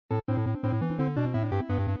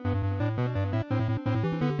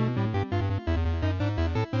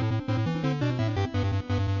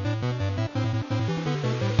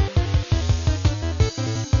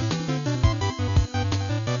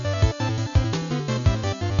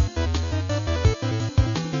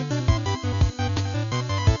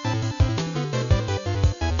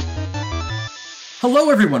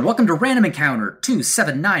Hello, everyone. Welcome to Random Encounter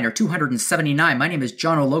 279 or 279. My name is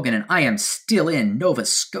John O'Logan, and I am still in Nova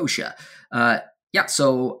Scotia.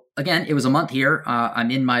 So again, it was a month here.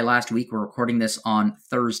 I'm in my last week. We're recording this on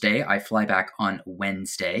Thursday. I fly back on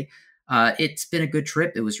Wednesday. It's been a good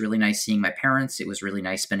trip. It was really nice seeing my parents. It was really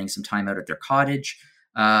nice spending some time out at their cottage.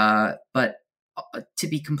 But to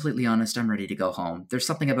be completely honest, I'm ready to go home. There's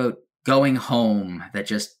something about going home that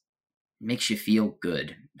just makes you feel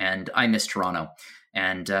good. And I miss Toronto.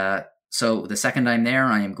 And so the second I'm there,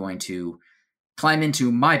 I am going to climb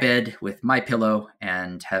into my bed with my pillow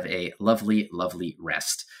and have a lovely, lovely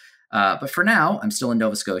rest. But for now, I'm still in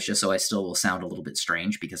Nova Scotia, so I still will sound a little bit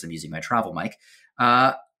strange because I'm using my travel mic.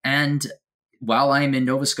 And while I'm in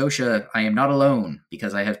Nova Scotia, I am not alone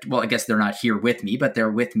because I guess they're not here with me, but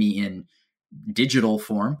they're with me in digital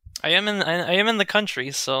form. I am in the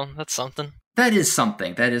country, so that's something. That is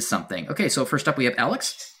something. Okay, so first up we have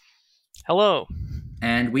Alex. Hello.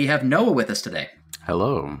 And we have Noah with us today.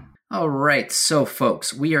 Hello. All right, so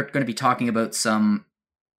folks, we are going to be talking about some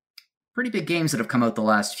pretty big games that have come out the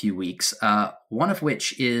last few weeks. One of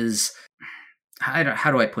which is,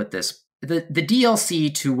 how do I put this? The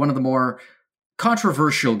DLC to one of the more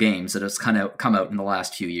controversial games that has kind of come out in the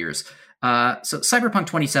last few years. So Cyberpunk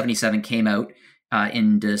 2077 came out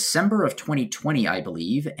in December of 2020, I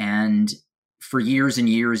believe, and for years and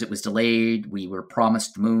years it was delayed. We were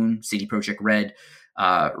promised the moon. CD Projekt Red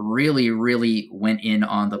really went in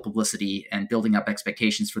on the publicity and building up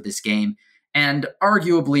expectations for this game, and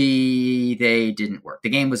arguably they didn't work. The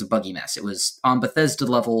game was a buggy mess. It was on Bethesda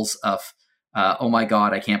levels of, oh my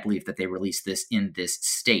god, I can't believe that they released this in this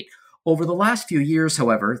state. Over the last few years,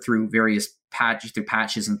 however, through various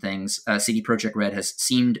patches and things, CD Projekt Red has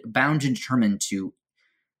seemed bound and determined to,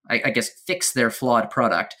 I guess, fix their flawed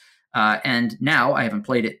product. And now, I haven't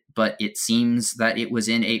played it, but it seems that it was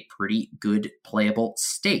in a pretty good playable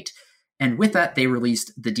state. And with that, they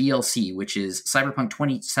released the DLC, which is Cyberpunk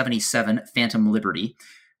 2077 Phantom Liberty,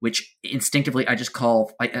 which instinctively I just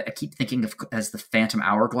call, I keep thinking of as the Phantom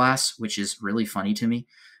Hourglass, which is really funny to me,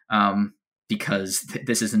 because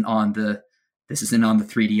this isn't on the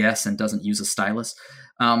 3DS and doesn't use a stylus.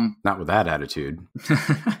 Not with that attitude.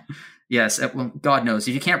 Yes, well, God knows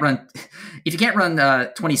if you can't run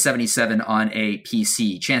 2077 on a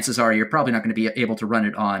PC, chances are you're probably not going to be able to run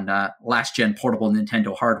it on last gen portable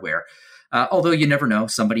Nintendo hardware. Although you never know,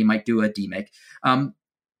 somebody might do a demake.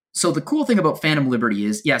 So the cool thing about Phantom Liberty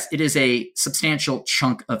is, yes, it is a substantial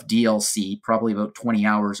chunk of DLC, probably about 20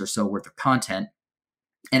 hours or so worth of content,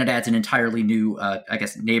 and it adds an entirely new,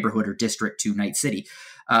 neighborhood or district to Night City.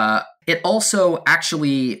 It also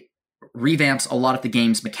actually revamps a lot of the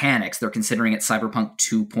game's mechanics. They're considering it Cyberpunk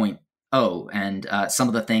 2.0, and some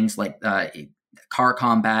of the things like car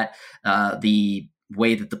combat, the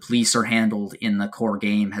way that the police are handled in the core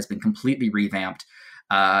game has been completely revamped.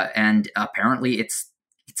 And apparently it's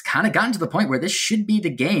kind of gotten to the point where this should be the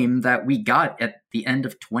game that we got at the end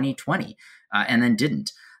of 2020 and then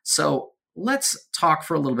didn't. So let's talk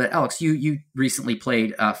for a little bit. Alex, you recently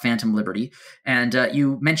played Phantom Liberty, and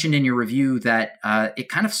you mentioned in your review that it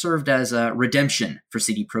kind of served as a redemption for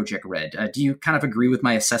CD Projekt Red. Do you kind of agree with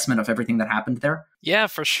my assessment of everything that happened there? Yeah,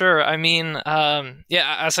 for sure. I mean,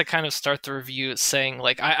 as I kind of start the review saying,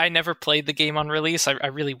 like, I never played the game on release. I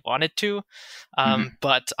really wanted to,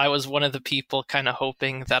 but I was one of the people kind of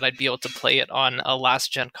hoping that I'd be able to play it on a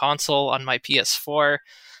last-gen console on my PS4.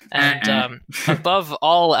 And above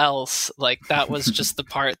all else, like, that was just the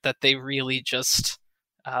part that they really just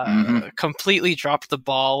completely dropped the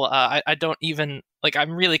ball. I don't even, like,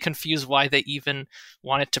 I'm really confused why they even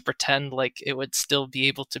wanted to pretend like it would still be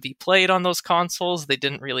able to be played on those consoles. They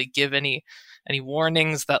didn't really give any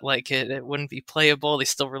warnings that, like, it wouldn't be playable. They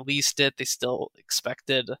still released it. They still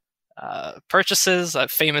expected purchases.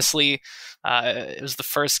 Famously, it was the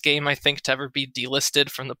first game, I think, to ever be delisted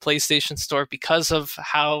from the PlayStation Store because of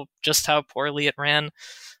how poorly it ran.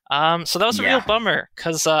 So that was a real bummer,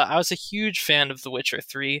 because I was a huge fan of The Witcher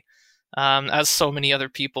 3, as so many other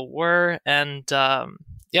people were. And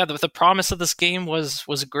the promise of this game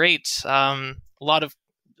was great. A lot of,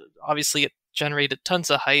 obviously, it generated tons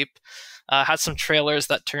of hype. Had some trailers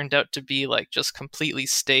that turned out to be, like, just completely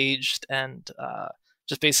staged and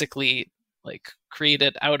just basically, like,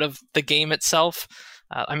 created out of the game itself.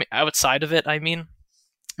 Outside of it, I mean.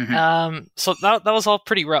 Mm-hmm. So that was all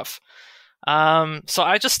pretty rough. So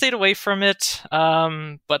I just stayed away from it.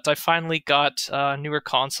 But I finally got a newer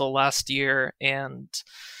console last year, and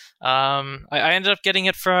I ended up getting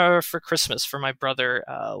it for Christmas for my brother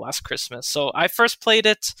last Christmas. So I first played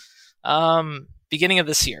it beginning of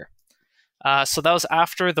this year. So that was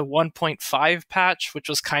after the 1.5 patch, which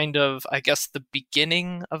was kind of, I guess, the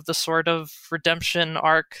beginning of the sort of redemption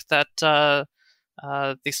arc that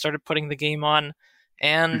they started putting the game on.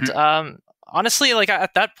 And honestly, like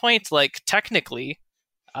at that point, like technically,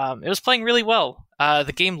 it was playing really well.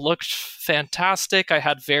 The game looked fantastic. I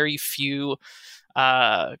had very few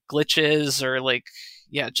glitches or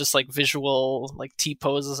just like visual like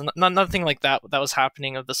T-poses and nothing like that was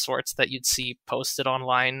happening of the sorts that you'd see posted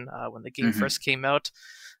online when the game first came out.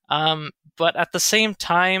 But at the same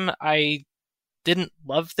time, I didn't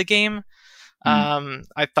love the game.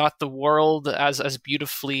 I thought the world, as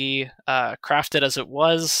beautifully crafted as it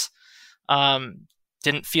was,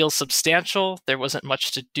 didn't feel substantial. There wasn't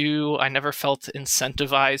much to do. I never felt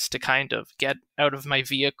incentivized to kind of get out of my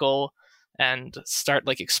vehicle and start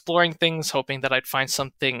like exploring things, hoping that I'd find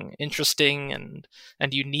something interesting and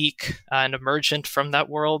unique and emergent from that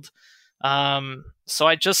world. So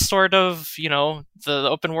I just sort of, the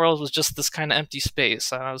open world was just this kind of empty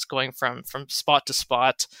space. And I was going from spot to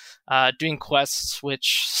spot, doing quests,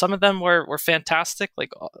 which some of them were fantastic.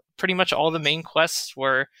 Like pretty much all the main quests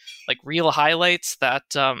were like real highlights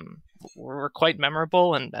that were quite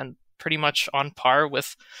memorable and pretty much on par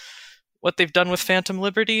with what they've done with Phantom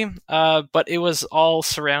Liberty. But it was all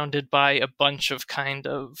surrounded by a bunch of kind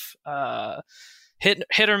of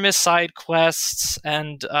hit or miss side quests,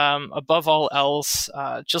 and above all else,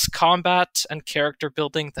 just combat and character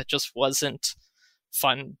building that just wasn't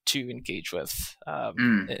fun to engage with,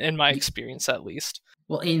 in my experience at least.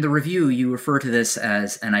 Well, in the review, you refer to this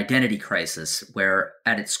as an identity crisis, where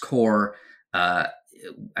at its core, I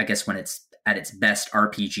guess when it's at its best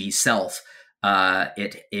RPG self,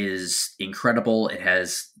 it is incredible. It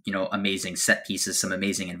has, amazing set pieces, some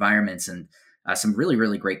amazing environments, and some really,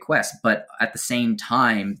 really great quests. But at the same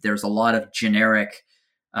time, there's a lot of generic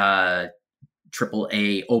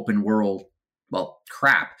AAA open world,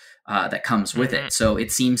 crap that comes with it. So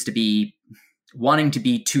it seems to be wanting to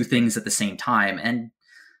be two things at the same time. And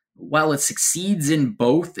while it succeeds in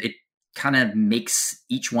both, it kind of makes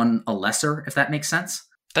each one a lesser, if that makes sense.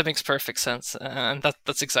 That makes perfect sense, and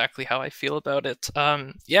that's exactly how I feel about it.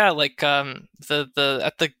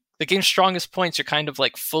 The game's strongest points, you're kind of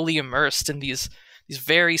like fully immersed in these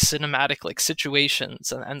very cinematic like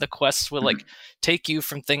situations, and the quests will like take you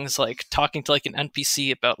from things like talking to like an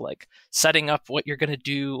NPC about like setting up what you're gonna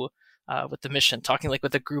do with the mission, talking like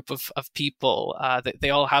with a group of people. They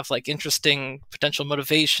all have like interesting potential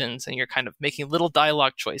motivations, and you're kind of making little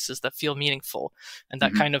dialogue choices that feel meaningful, and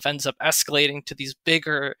that kind of ends up escalating to these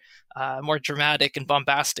bigger, more dramatic and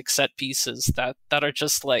bombastic set pieces that are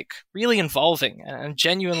just like really involving and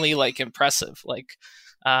genuinely like impressive. Like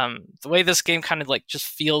the way this game kind of like just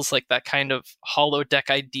feels like that kind of holodeck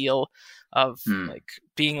ideal of like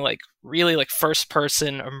being like really like first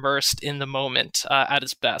person immersed in the moment at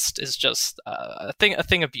its best is just a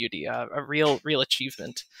thing of beauty, a real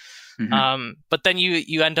achievement. But then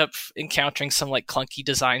you end up encountering some like clunky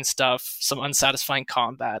design stuff, some unsatisfying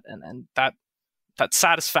combat, and that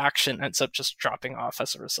satisfaction ends up just dropping off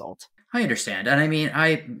as a result. I understand. And I mean,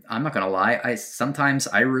 I'm not gonna lie, sometimes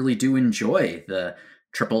I really do enjoy the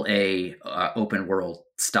AAA open world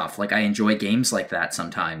stuff. Like I enjoy games like that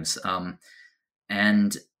sometimes.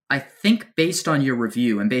 And I think based on your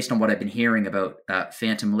review and based on what I've been hearing about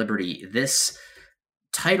Phantom Liberty, this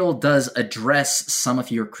title does address some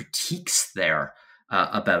of your critiques there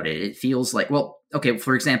about it. It feels like,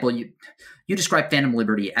 for example, you describe Phantom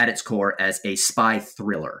Liberty at its core as a spy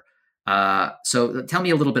thriller. So tell me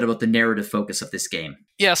a little bit about the narrative focus of this game.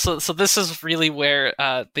 Yeah, so this is really where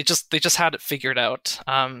they just had it figured out.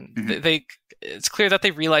 It's clear that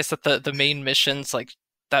they realized that the main missions, like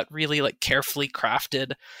that really like carefully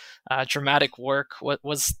crafted dramatic work,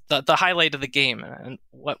 was the highlight of the game, and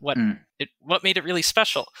what made it really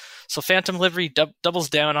special. So Phantom Liberty doubles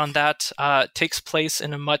down on that. Takes place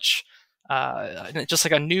in a much just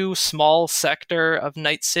like a new small sector of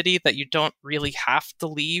Night City that you don't really have to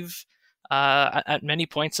leave at many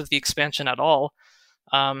points of the expansion at all.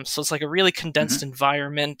 So it's like a really condensed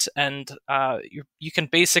environment, and you can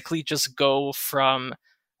basically just go from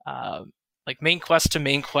like main quest to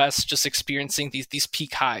main quest, just experiencing these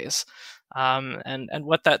peak highs. And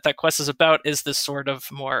what that quest is about is this sort of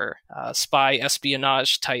more spy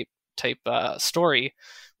espionage type story,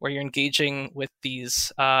 where you're engaging with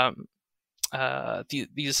these FIA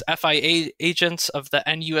agents of the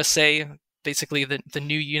NUSA, basically the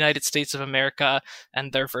new United States of America,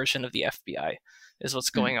 and their version of the FBI is what's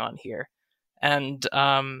going on here. And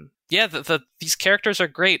these characters are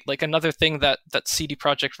great. Like another thing that CD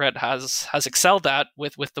Projekt Red has excelled at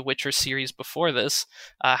with the Witcher series before this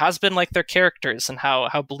has been like their characters and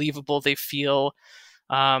how believable they feel,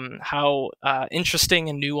 how interesting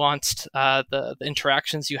and nuanced the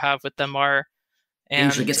interactions you have with them are. And, they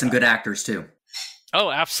usually get some good actors too. Oh,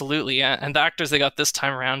 absolutely. And the actors they got this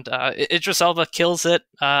time around, Idris Elba kills it.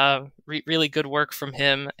 Really good work from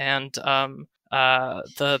him. And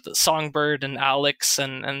the Songbird and Alex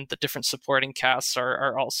and the different supporting casts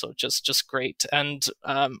are also just great. And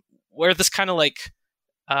where this kind of like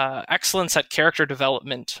excellence at character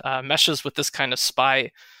development meshes with this kind of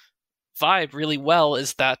spy vibe really well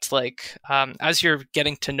is that like as you're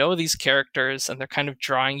getting to know these characters and they're kind of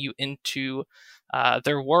drawing you into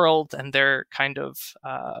their world and their kind of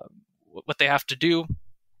what they have to do,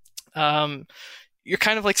 you're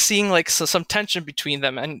kind of like seeing like some tension between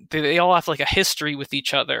them, and they all have like a history with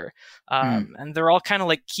each other, and they're all kind of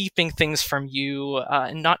like keeping things from you,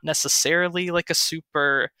 and not necessarily like a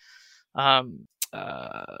super like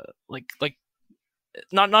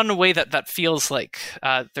not in a way that feels like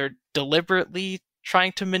they're deliberately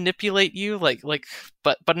trying to manipulate you,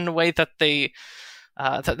 but in a way that they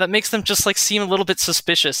that makes them just like seem a little bit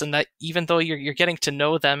suspicious, and that even though you're getting to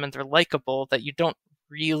know them and they're likable, that you don't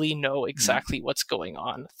really know exactly what's going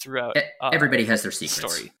on throughout. Everybody has their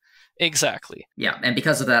secrets. Story. Exactly. Yeah, and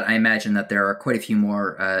because of that, I imagine that there are quite a few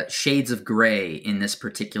more shades of gray in this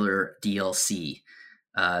particular DLC.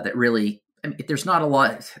 That really, I mean, there's not a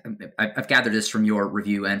lot. I've gathered this from your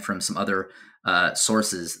review and from some other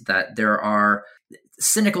sources that there are.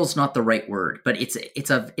 Cynical's not the right word, but it's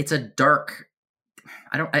a dark.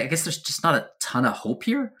 I guess there's just not a ton of hope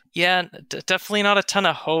here. Yeah, definitely not a ton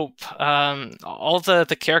of hope. All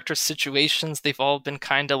the character situations, they've all been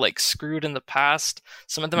kind of like screwed in the past.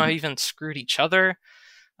 Some of them have even screwed each other.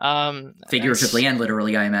 Figuratively and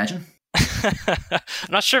literally, I imagine. I'm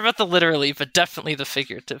not sure about the literally, but definitely the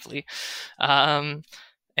figuratively. What?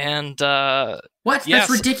 Yes. That's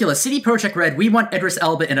ridiculous. CD Projekt Red, we want Idris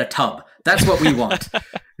Elba in a tub. That's what we want.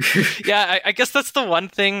 Yeah, I guess that's the one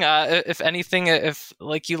thing. If anything, if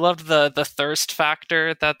like you loved the thirst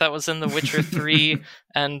factor that was in The Witcher 3,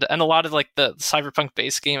 and a lot of like the Cyberpunk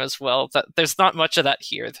base game as well, that there's not much of that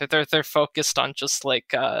here. They're focused on just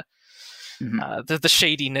like the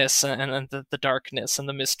shadiness and the darkness and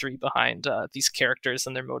the mystery behind these characters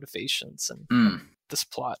and their motivations and this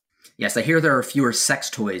plot. Yes, I hear there are fewer sex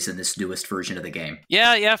toys in this newest version of the game.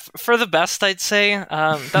 Yeah, for the best, I'd say.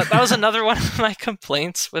 That was another one of my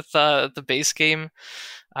complaints with the base game.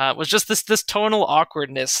 Was just this tonal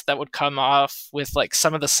awkwardness that would come off with like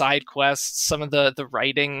some of the side quests, some of the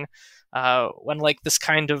writing, when like this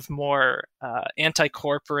kind of more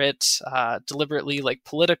anti-corporate, deliberately like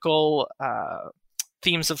political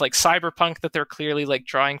themes of like cyberpunk that they're clearly like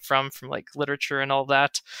drawing from like literature and all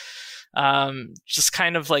that. Just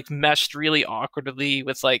kind of like meshed really awkwardly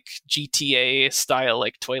with like GTA style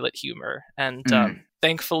like toilet humor, and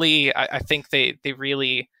thankfully I think they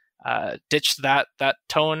really ditched that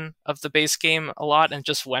tone of the base game a lot and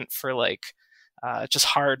just went for like just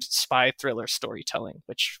hard spy thriller storytelling,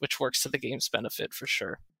 which works to the game's benefit for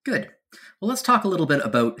sure. Good. Well, let's talk a little bit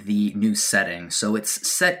about the new setting. So it's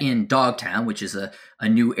set in Dogtown, which is a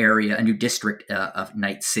new area, a new district of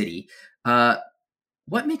Night City.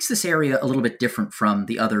 What makes this area a little bit different from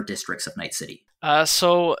the other districts of Night City?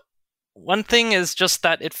 So one thing is just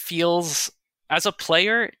that it feels, as a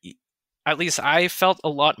player, at least I felt a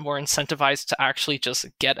lot more incentivized to actually just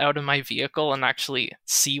get out of my vehicle and actually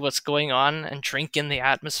see what's going on and drink in the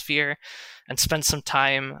atmosphere and spend some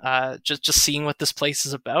time just seeing what this place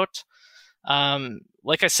is about.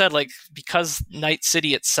 Like I said, like because Night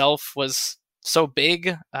City itself was so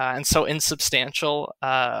big and so insubstantial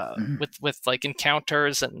with like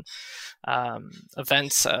encounters and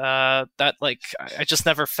events that like I just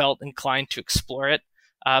never felt inclined to explore it.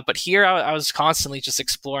 But here I was constantly just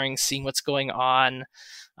exploring, seeing what's going on.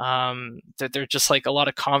 There's just like a lot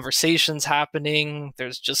of conversations happening.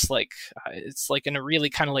 There's just like it's like in a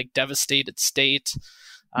really kind of like devastated state,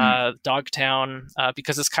 Dogtown,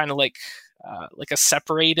 because it's kind of like a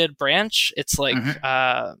separated branch. It's like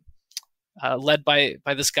led by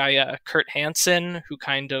this guy Kurt Hansen, who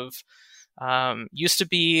kind of used to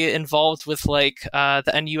be involved with like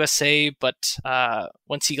the NUSA, but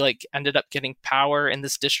once he like ended up getting power in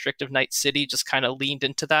this district of Night City, just kind of leaned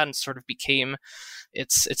into that and sort of became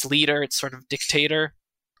its leader, its sort of dictator.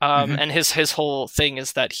 And his whole thing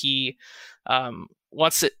is that he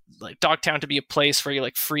wants it like Dogtown to be a place where you're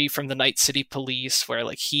like free from the Night City police, where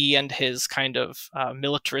like he and his kind of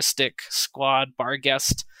militaristic squad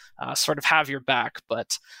Barghest sort of have your back.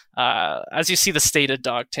 But as you see the state of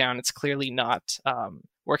Dogtown, it's clearly not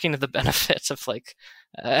working to the benefit of like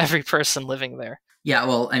every person living there. Yeah,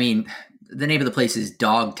 well, I mean, the name of the place is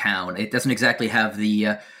Dogtown. It doesn't exactly have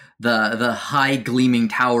the high gleaming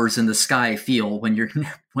towers in the sky feel when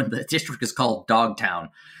the district is called Dogtown.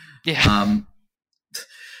 Yeah.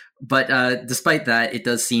 But despite that, it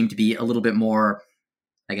does seem to be a little bit more,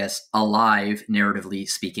 I guess, alive, narratively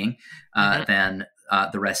speaking, than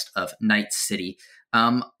the rest of Night City.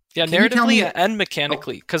 Yeah, narratively and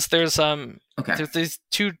mechanically, because there's these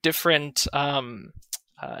two different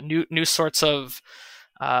new sorts of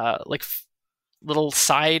little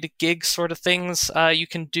side gig sort of things you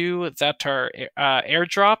can do that are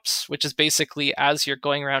airdrops, which is basically as you're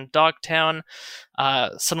going around Dogtown,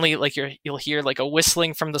 suddenly like you'll hear like a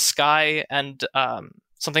whistling from the sky and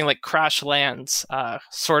something like crash lands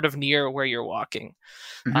sort of near where you're walking.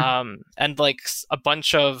 And like a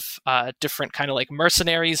bunch of different kind of like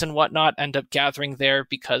mercenaries and whatnot end up gathering there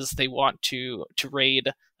because they want to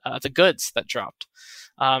raid the goods that dropped.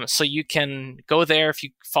 So you can go there if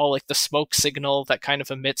you follow like the smoke signal that kind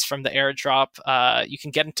of emits from the airdrop. You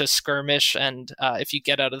can get into skirmish, and if you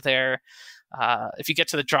get out of there, if you get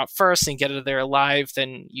to the drop first and get out of there alive,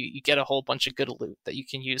 then you get a whole bunch of good loot that you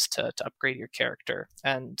can use to upgrade your character.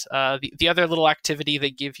 And the other little activity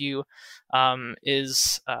they give you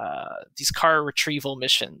is these car retrieval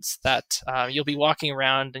missions that you'll be walking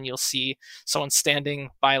around and you'll see someone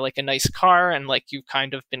standing by like a nice car, and like you've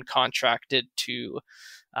kind of been contracted to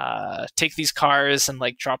take these cars and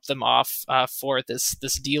like drop them off for this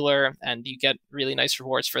dealer, and you get really nice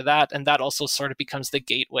rewards for that. And that also sort of becomes the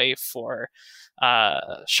gateway for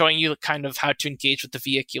showing you kind of how to engage with the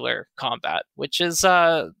vehicular combat, which is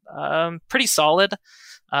pretty solid.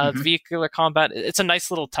 The vehicular combat, it's a nice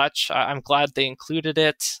little touch. I'm glad they included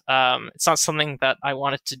it. It's not something that I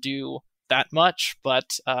wanted to do that much,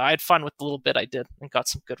 but I had fun with the little bit I did and got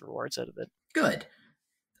some good rewards out of it. Good.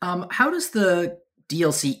 How does the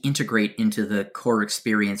DLC integrate into the core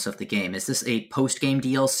experience of the game? Is this a post-game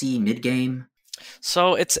DLC, mid-game?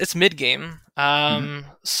 So it's mid-game.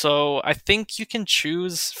 So I think you can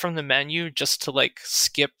choose from the menu just to like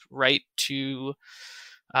skip right to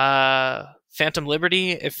Phantom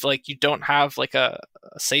Liberty if like you don't have like a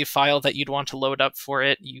save file that you'd want to load up for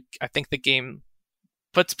it. I think the game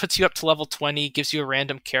puts you up to level 20, gives you a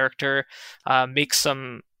random character, makes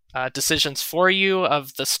some decisions for you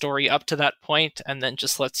of the story up to that point, and then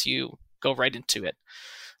just lets you go right into it.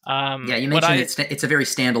 Yeah, you mentioned it's a very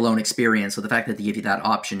standalone experience, so the fact that they give you that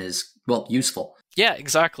option is, well, useful. Yeah,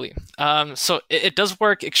 exactly. So it does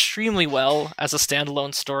work extremely well as a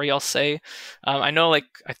standalone story, I'll say. I know, like,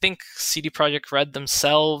 I think CD Projekt Red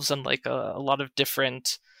themselves and like a lot of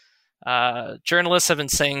different journalists have been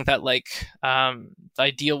saying that like the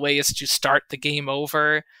ideal way is to start the game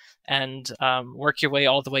over and work your way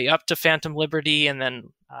all the way up to Phantom Liberty, and then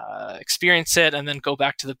experience it, and then go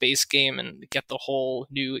back to the base game and get the whole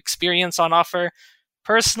new experience on offer.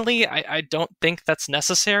 Personally, I don't think that's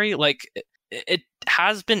necessary. Like, it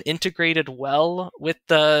has been integrated well with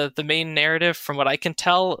the main narrative, from what I can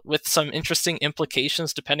tell, with some interesting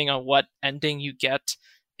implications depending on what ending you get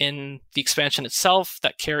in the expansion itself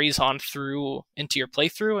that carries on through into your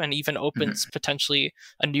playthrough, and even opens potentially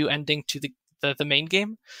a new ending to the main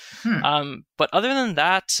game. But other than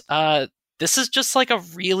that, this is just like a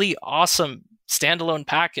really awesome standalone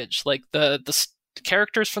package. Like the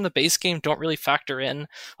characters from the base game don't really factor in.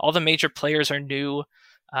 All the major players are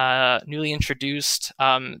newly introduced.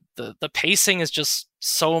 The pacing is just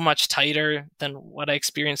so much tighter than what I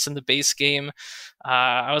experienced in the base game.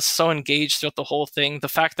 I was so engaged throughout the whole thing. The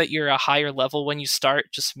fact that you're a higher level when you start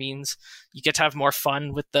just means you get to have more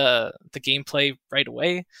fun with the gameplay right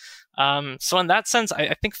away. So in that sense,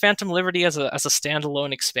 I think Phantom Liberty as a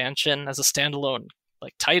standalone expansion, as a standalone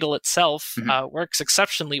like title itself, works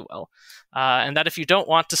exceptionally well. And that if you don't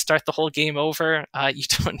want to start the whole game over, you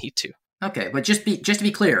don't need to. Okay, but just to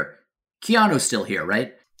be clear, Keanu's still here,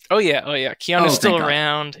 right? Oh yeah. Keanu's still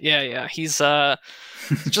around. Yeah. He's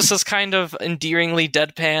just as kind of endearingly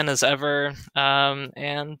deadpan as ever.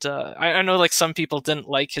 And I know like some people didn't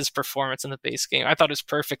like his performance in the base game. I thought it was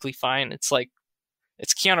perfectly fine. It's like,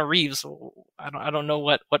 it's Keanu Reeves. I don't know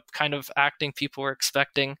what kind of acting people were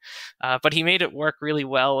expecting, but he made it work really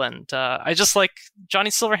well. And I just like Johnny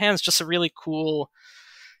Silverhand's just a really cool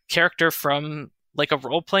character from like a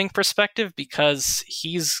role-playing perspective, because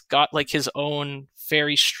he's got like his own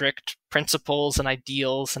very strict principles and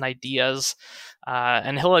ideals and ideas,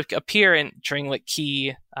 and he'll like appear during like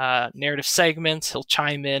key narrative segments. He'll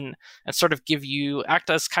chime in and sort of act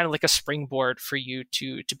as kind of like a springboard for you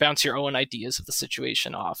to bounce your own ideas of the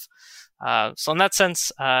situation off. So in that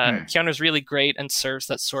sense, Keanu's really great and serves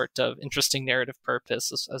that sort of interesting narrative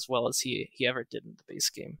purpose as well as he ever did in the base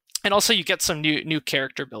game. And also you get some new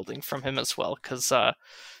character building from him as well, because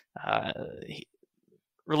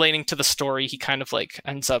relating to the story, he kind of like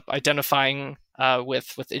ends up identifying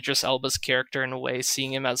with Idris Elba's character in a way,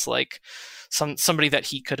 seeing him as like somebody that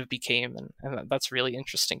he could have became, and that's a really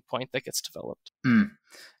interesting point that gets developed.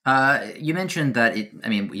 You mentioned that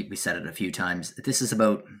we said it a few times. This is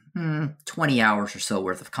about 20 hours or so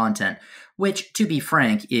worth of content, which, to be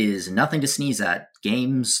frank, is nothing to sneeze at.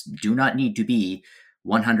 Games do not need to be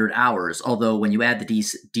 100 hours, although when you add the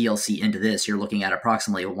DLC into this, you're looking at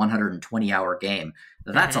approximately a 120-hour game.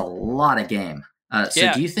 That's a lot of game.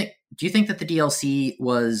 So do you think that the DLC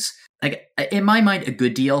was, like, in my mind, a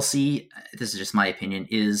good DLC? This is just my opinion.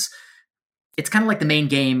 It's kind of like the main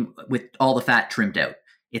game with all the fat trimmed out.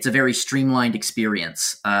 It's a very streamlined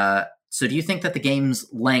experience. So do you think that the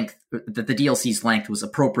game's length, that the DLC's length, was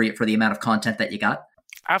appropriate for the amount of content that you got?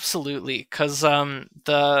 Absolutely, because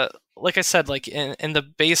like I said, like in the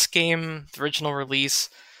base game, the original release,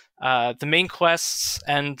 the main quests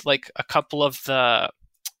and like a couple of the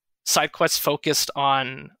side quests focused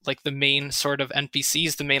on like the main sort of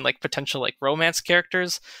NPCs, the main like potential like romance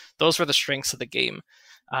characters. Those were the strengths of the game.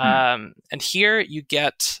 And here you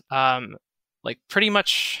get like pretty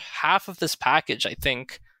much half of this package, I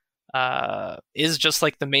think, is just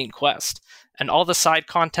like the main quest. And all the side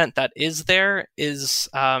content that is there is,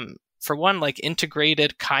 for one, like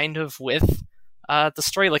integrated kind of with the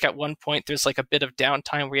story. Like at one point, there's like a bit of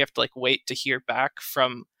downtime where you have to like wait to hear back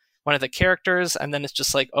from one of the characters, and then it's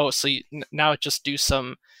just like, oh, so now just do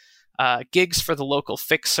some gigs for the local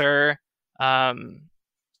fixer.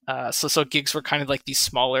 So gigs were kind of like these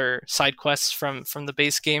smaller side quests from the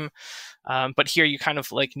base game. But here you kind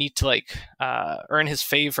of like need to like earn his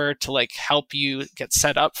favor to like help you get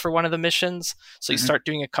set up for one of the missions. So you start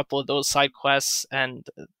doing a couple of those side quests, and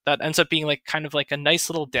that ends up being like kind of like a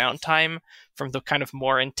nice little downtime from the kind of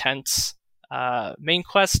more intense main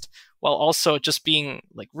quest, while also just being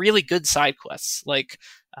like really good side quests. Like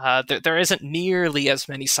there isn't nearly as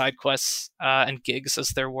many side quests and gigs as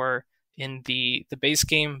there were in the base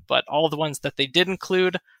game, but all the ones that they did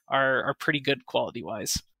include are pretty good quality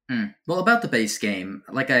wise. Well, about the base game,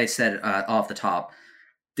 like I said off the top,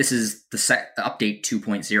 this is the update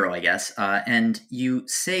 2.0, I guess, and you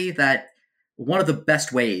say that one of the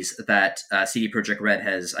best ways that CD Projekt Red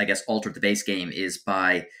has, I guess, altered the base game is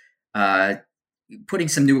by putting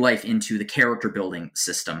some new life into the character building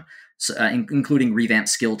system, so, including revamped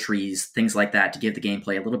skill trees, things like that, to give the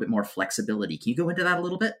gameplay a little bit more flexibility. Can you go into that a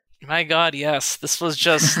little bit? My God, yes. This was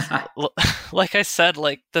just, like I said,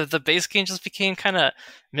 like the base game just became kind of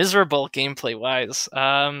miserable gameplay-wise.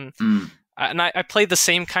 And I played the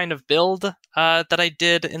same kind of build that I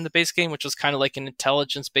did in the base game, which was kind of like an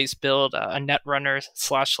intelligence-based build, a netrunner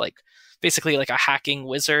 / like basically like a hacking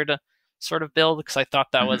wizard sort of build, because I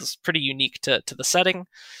thought that was pretty unique to the setting.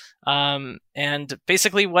 And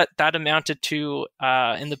basically what that amounted to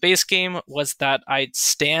in the base game was that I'd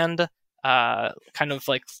stand kind of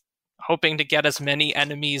like hoping to get as many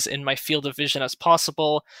enemies in my field of vision as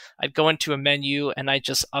possible. I'd go into a menu and I'd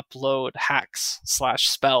just upload hacks /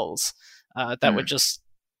 spells that would just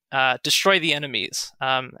destroy the enemies.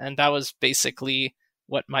 And that was basically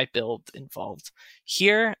what my build involved.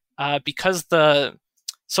 Here, because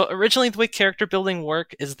so originally the way character building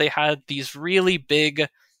worked is they had these really big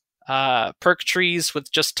perk trees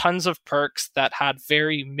with just tons of perks that had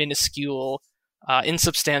very minuscule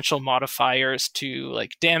insubstantial modifiers to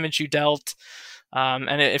like damage you dealt,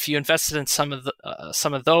 and if you invested in some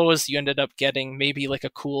of those, you ended up getting maybe like a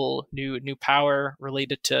cool new power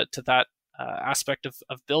related to that aspect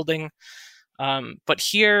of building. But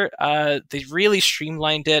here they really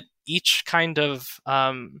streamlined it. Each kind of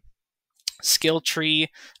skill tree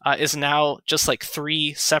is now just like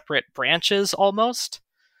 3 separate branches almost,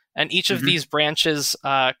 and each of these branches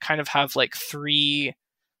kind of have like 3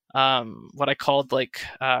 what I called like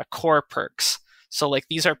core perks. So like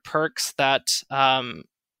these are perks that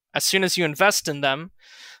as soon as you invest in them,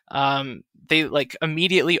 they like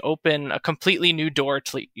immediately open a completely new door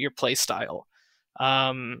to your playstyle.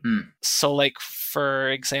 So like for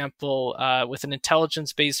example, with an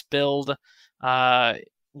intelligence-based build,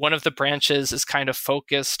 one of the branches is kind of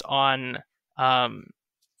focused on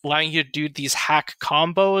allowing you to do these hack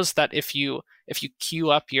combos that if you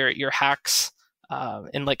queue up your hacks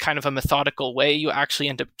in like kind of a methodical way, you actually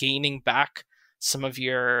end up gaining back some of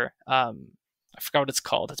your I forgot what it's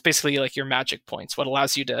called. It's basically like your magic points, what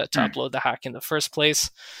allows you to upload the hack in the first place.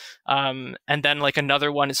 And then like another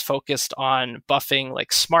one is focused on buffing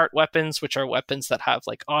like smart weapons, which are weapons that have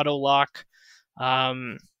like auto lock.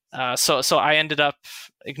 So I ended up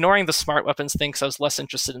ignoring the smart weapons thing because I was less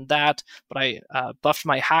interested in that, but I buffed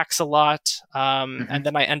my hacks a lot. And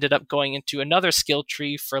then I ended up going into another skill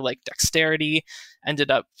tree for like dexterity. Ended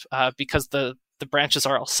up, because the branches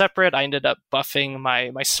are all separate, I ended up buffing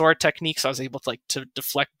my sword technique, so I was able to like to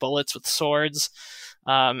deflect bullets with swords.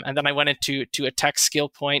 And then I went into a tech skill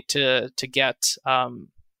point to get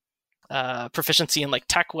proficiency in like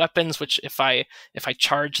tech weapons, which if I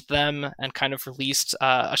charged them and kind of released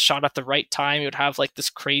a shot at the right time, it would have like this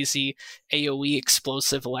crazy AoE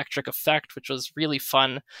explosive electric effect, which was really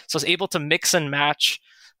fun. So I was able to mix and match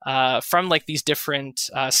from like these different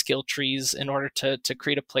skill trees in order to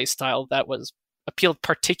create a playstyle that was appealed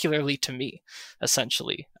particularly to me,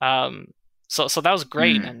 essentially. So that was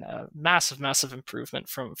great and a massive improvement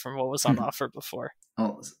from what was on offer before.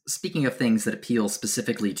 Well, speaking of things that appeal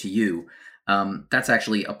specifically to you, that's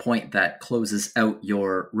actually a point that closes out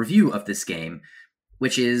your review of this game,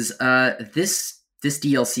 which is this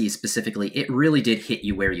DLC specifically. It really did hit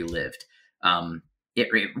you where you lived. It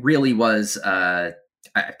really was. How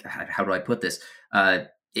do I put this?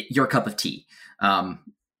 Your cup of tea.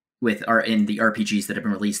 In the RPGs that have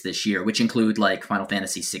been released this year, which include like Final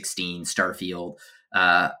Fantasy 16, Starfield.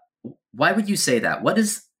 Why would you say that? What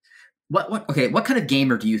kind of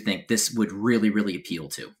gamer do you think this would really, really appeal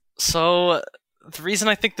to? So the reason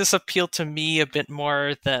I think this appealed to me a bit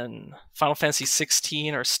more than Final Fantasy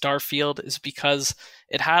 16 or Starfield is because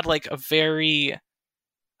it had like a very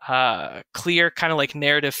clear kind of like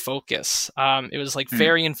narrative focus. It was like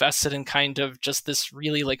very invested in kind of just this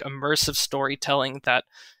really like immersive storytelling that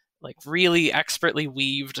like really expertly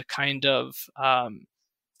weaved kind of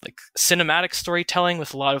like cinematic storytelling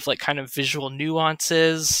with a lot of like kind of visual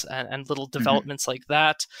nuances and little developments like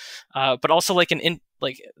that, but also like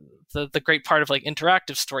the great part of like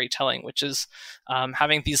interactive storytelling, which is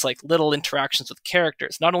having these like little interactions with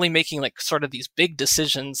characters, not only making like sort of these big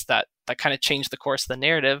decisions that kind of change the course of the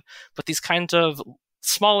narrative, but these kinds of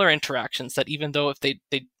smaller interactions that even though if they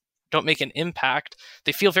don't make an impact,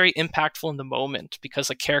 they feel very impactful in the moment because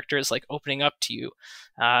a character is like opening up to you,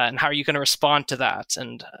 and how are you going to respond to that,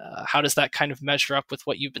 and how does that kind of measure up with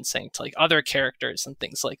what you've been saying to like other characters and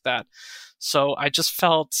things like that. So I just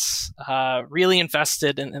felt really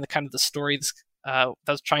invested in the kind of the story that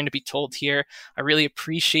was trying to be told here. I really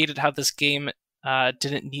appreciated how this game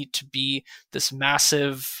didn't need to be this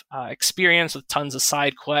massive experience with tons of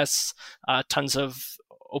side quests, tons of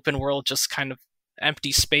open world, just kind of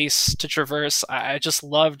empty space to traverse. I just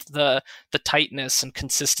loved the tightness and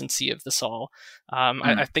consistency of this all.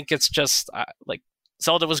 I think it's just like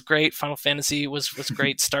Zelda was great, Final Fantasy was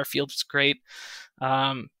great, Starfield was great,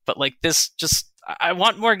 but like this, just I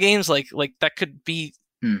want more games like that could be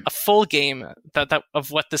a full game that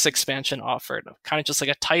of what this expansion offered. Kind of just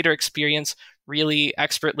like a tighter experience, really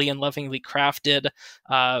expertly and lovingly crafted,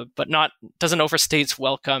 but doesn't overstay its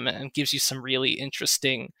welcome and gives you some really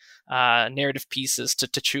interesting narrative pieces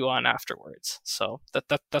to chew on afterwards. So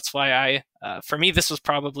that's why for me, this was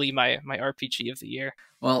probably my RPG of the year.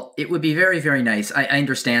 Well, it would be very, very nice. I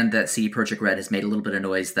understand that CD Projekt Red has made a little bit of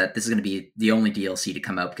noise that this is going to be the only DLC to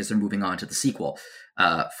come out because they're moving on to the sequel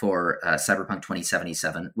for Cyberpunk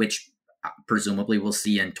 2077, which presumably we'll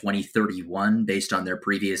see in 2031 based on their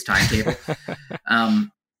previous timetable.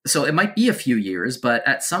 So it might be a few years, but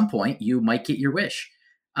at some point you might get your wish.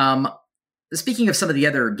 Speaking of some of the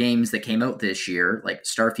other games that came out this year, like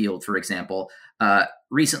Starfield, for example,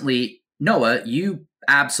 recently, Noah, you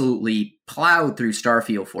absolutely plowed through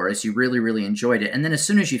Starfield for us. You really, really enjoyed it. And then as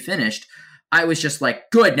soon as you finished, I was just like,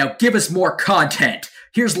 good, now give us more content.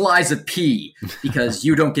 Here's Lies of P, because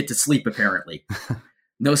you don't get to sleep, apparently.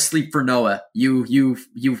 No sleep for Noah. You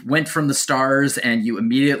went from the stars and you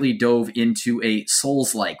immediately dove into a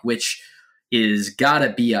Souls-like, which is gotta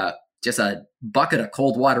be just a bucket of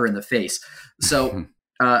cold water in the face. So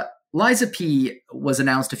Lies of P was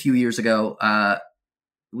announced a few years ago.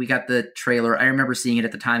 We got the trailer. I remember seeing it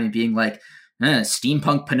at the time and being like,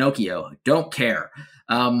 steampunk Pinocchio, don't care.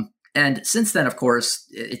 And since then, of course,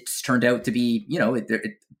 it's turned out to be,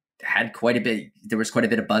 it had quite a bit, there was quite a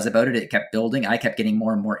bit of buzz about it. It kept building. I kept getting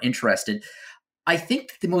more and more interested. I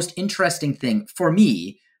think the most interesting thing for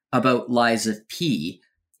me about Lies of P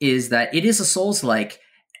is that it is a Souls-like,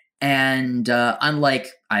 And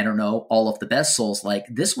unlike, I don't know, all of the best Souls-like,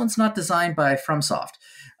 this one's not designed by FromSoft.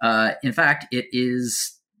 In fact, it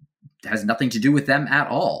has nothing to do with them at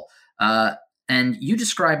all. And you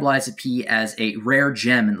describe Lies of P as a rare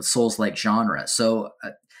gem in the Souls-like genre. So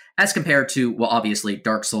as compared to, well, obviously,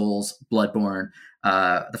 Dark Souls, Bloodborne,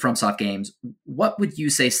 the FromSoft games, what would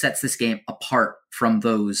you say sets this game apart from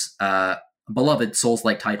those beloved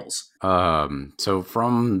Souls-like titles? So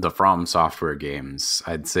from the From Software games,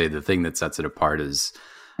 I'd say the thing that sets it apart is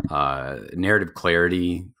narrative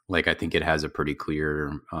clarity. Like, I think it has a pretty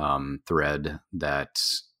clear thread that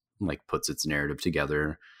like puts its narrative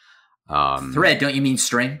together. Thread? Don't you mean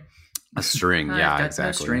string? A string, yeah, I've got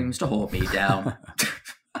exactly. No strings to hold me down.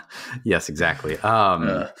 Yes, exactly.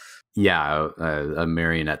 Yeah, a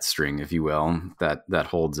marionette string, if you will, that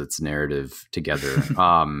holds its narrative together.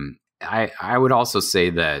 I would also say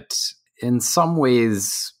that in some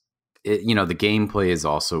ways, the gameplay is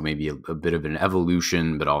also maybe a bit of an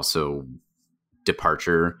evolution, but also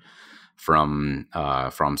departure from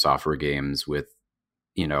software games with,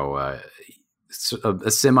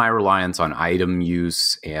 a semi-reliance on item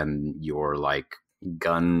use and your like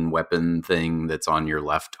gun weapon thing that's on your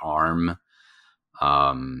left arm.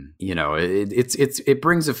 It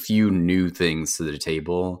brings a few new things to the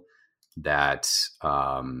table that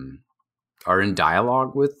are in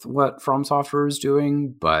dialogue with what From Software is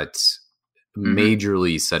doing, but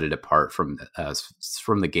majorly set it apart from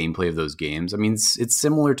the gameplay of those games. I mean, it's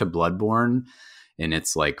similar to Bloodborne in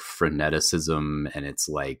its like freneticism and its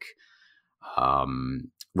like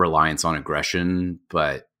reliance on aggression,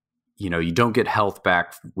 but you don't get health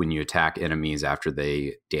back when you attack enemies after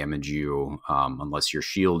they damage you, unless you're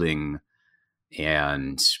shielding.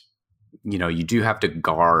 And, you do have to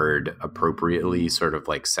guard appropriately, sort of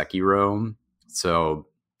like Sekiro. So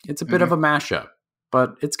it's a bit of a mashup,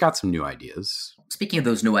 but it's got some new ideas. Speaking of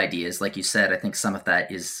those new ideas, like you said, I think some of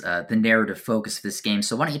that is the narrative focus of this game.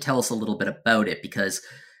 So why don't you tell us a little bit about it? Because,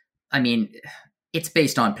 I mean, it's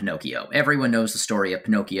based on Pinocchio. Everyone knows the story of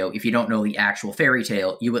Pinocchio. If you don't know the actual fairy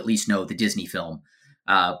tale, you at least know the Disney film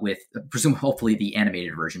with, hopefully, the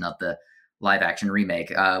animated version of the live-action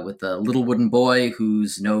remake with the little wooden boy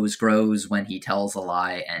whose nose grows when he tells a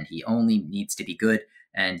lie, and he only needs to be good,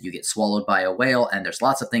 and you get swallowed by a whale, and there's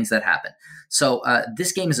lots of things that happen. So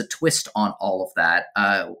this game is a twist on all of that.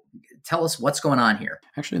 Tell us what's going on here.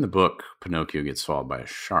 Actually, in the book, Pinocchio gets swallowed by a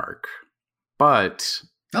shark, but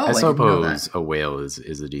I suppose a whale is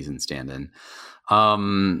a decent stand-in.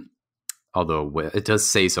 Although it does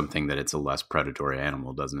say something that it's a less predatory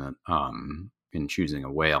animal, doesn't it? In choosing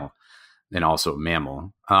a whale, and also a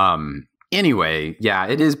mammal. Anyway, yeah,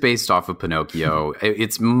 it is based off of Pinocchio.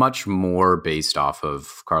 It's much more based off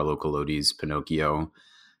of Carlo Collodi's Pinocchio.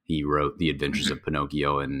 He wrote The Adventures of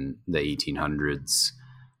Pinocchio in the 1800s,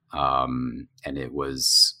 and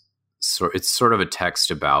it's sort of a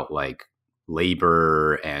text about like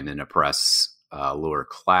labor and an oppressed lower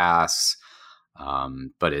class,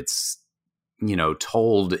 but it's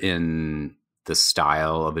told in the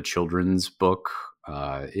style of a children's book.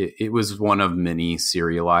 It was one of many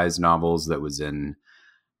serialized novels that was in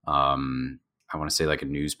I want to say like a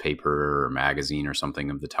newspaper or magazine or something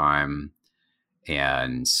of the time,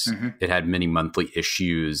 and it had many monthly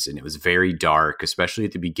issues, and it was very dark, especially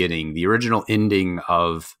at the beginning. The original ending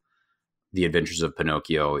of The Adventures of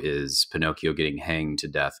Pinocchio is Pinocchio getting hanged to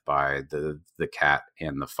death by the cat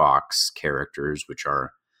and the fox characters, which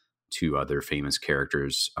are two other famous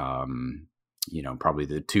characters. Probably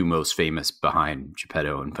the two most famous behind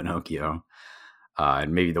Geppetto and Pinocchio,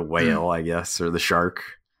 and maybe the whale, I guess, or the shark.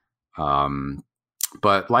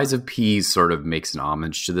 But Lies of P sort of makes an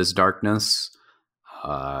homage to this darkness.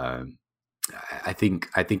 I think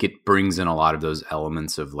it brings in a lot of those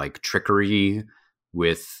elements of like trickery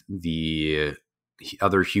with the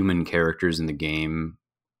other human characters in the game.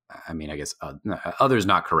 I mean, I guess others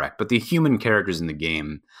not correct, but the human characters in the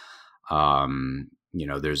game,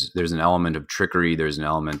 there's an element of trickery. There's an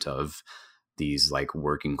element of these like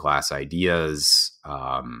working class ideas.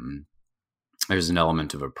 There's an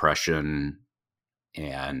element of oppression,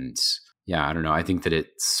 and yeah, I don't know. I think that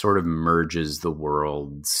it sort of merges the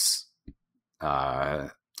worlds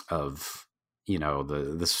of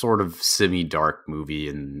the sort of semi-dark movie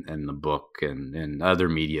and the book and other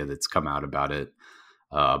media that's come out about it,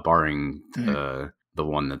 barring the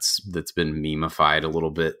one that's been memified a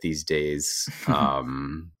little bit these days.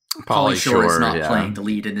 Pauly Shore is not playing the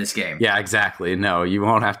lead in this game. Yeah, exactly. No, you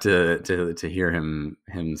won't have to hear him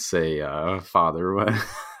say, "Father,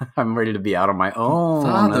 I'm ready to be out on my own."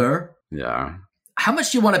 Father. Yeah. How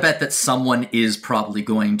much do you want to bet that someone is probably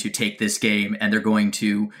going to take this game and they're going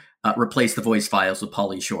to replace the voice files with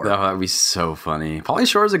Pauly Shore. Oh, that'd be so funny. Pauly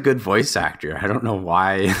Shore is a good voice actor. I don't know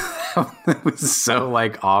why it was so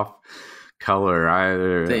like off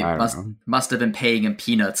color. They I don't know. must have been paying him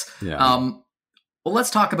peanuts. Yeah. Well,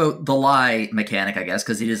 let's talk about the lie mechanic, I guess,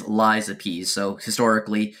 because it is lies appease. So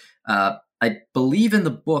historically, I believe in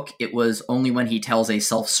the book it was only when he tells a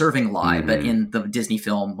self-serving lie, but in the Disney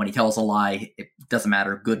film, when he tells a lie, it doesn't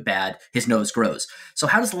matter, good, bad, his nose grows. So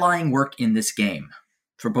how does lying work in this game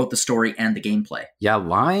for both the story and the gameplay? Yeah,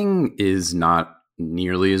 lying is not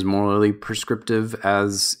nearly as morally prescriptive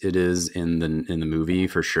as it is in the movie,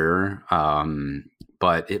 for sure.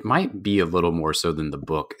 But it might be a little more so than the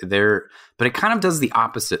book there, but it kind of does the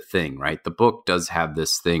opposite thing, right? The book does have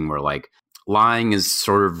this thing where like lying is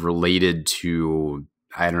sort of related to,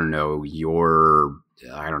 your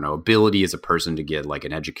ability as a person to get like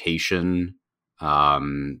an education.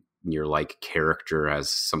 Your like character has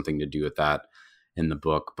something to do with that in the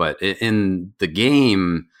book, but in the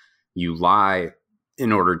game, you lie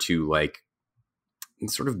in order to like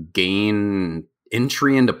sort of gain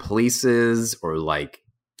entry into places or like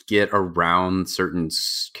get around certain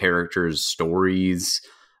characters' stories.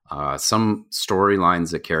 Some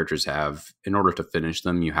storylines that characters have, in order to finish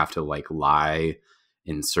them, you have to like lie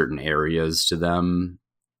in certain areas to them.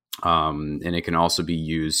 And it can also be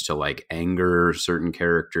used to like anger certain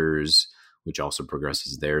characters, which also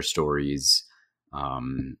progresses their stories.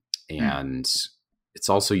 And it's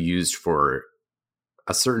also used for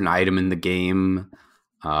a certain item in the game,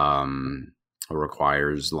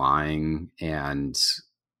 requires lying, and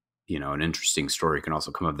an interesting story can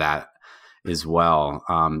also come of that as well.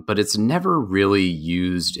 But it's never really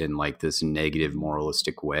used in like this negative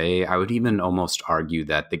moralistic way. I would even almost argue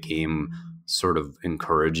that the game sort of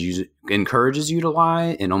encourages you to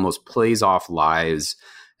lie and almost plays off lies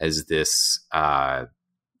as this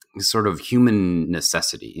sort of human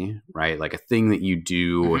necessity, right? Like a thing that you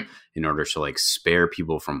do in order to like spare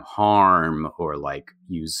people from harm, or like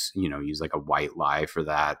use like a white lie for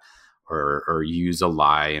that, or use a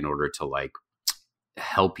lie in order to like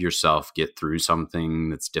help yourself get through something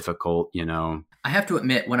that's difficult, I have to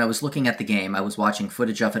admit, when I was looking at the game, I was watching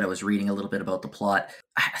footage of it, I was reading a little bit about the plot.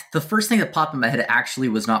 The first thing that popped in my head actually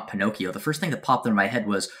was not Pinocchio. The first thing that popped in my head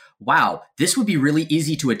was, wow, this would be really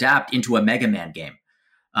easy to adapt into a Mega Man game.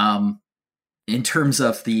 In terms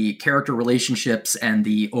of the character relationships and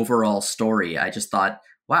the overall story, I just thought,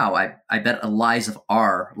 wow, I bet Lies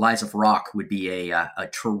of Rock would be a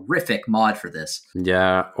terrific mod for this.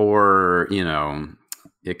 Yeah, or,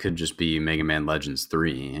 it could just be Mega Man Legends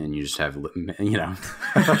 3, and you just have, the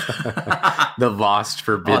Lost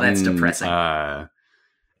Forbidden. Oh, that's depressing.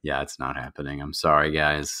 Yeah, it's not happening. I'm sorry,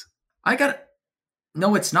 guys.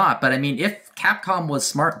 No, it's not. But I mean, if Capcom was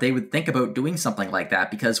smart, they would think about doing something like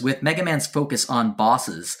that, because with Mega Man's focus on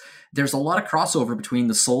bosses, there's a lot of crossover between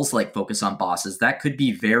the Souls-like focus on bosses. That could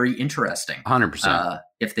be very interesting. 100%.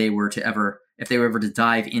 If they were ever to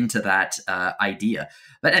dive into that idea.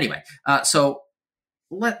 But anyway, so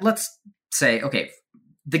let's say, okay,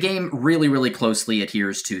 the game really, really closely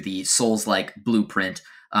adheres to the Souls-like blueprint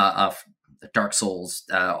of Dark Souls,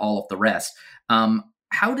 all of the rest.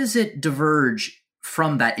 How does it diverge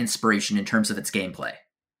from that inspiration in terms of its gameplay?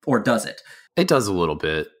 Or does it? It does a little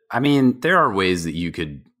bit. I mean, there are ways that you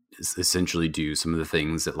could essentially do some of the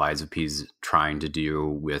things that Lies of P is trying to do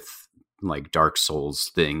with like Dark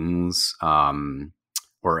Souls things,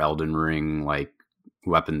 or Elden Ring, like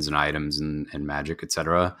weapons and items and magic,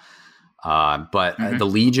 etc. But the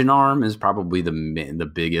Legion arm is probably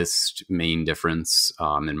the biggest main difference,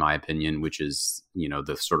 in my opinion, which is,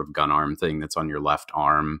 the sort of gun arm thing that's on your left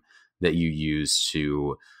arm that you use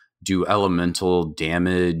to do elemental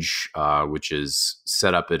damage, which is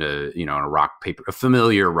set up in a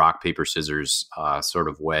familiar rock, paper, scissors sort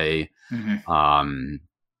of way,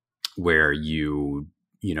 where you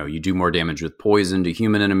do more damage with poison to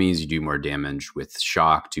human enemies, you do more damage with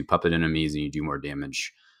shock to puppet enemies, and you do more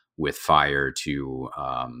damage with fire to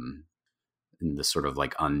the sort of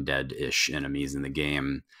like undead-ish enemies in the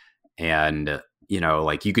game. And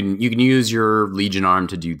like you can use your Legion arm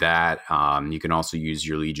to do that. You can also use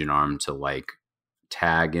your Legion arm to like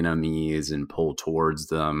tag enemies and pull towards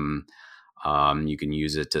them. You can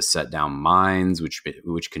use it to set down mines, which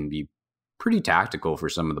can be pretty tactical for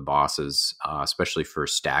some of the bosses, especially for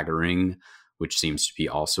staggering, which seems to be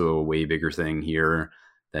also a way bigger thing here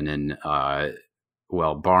than in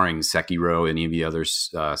barring Sekiro, any of the others,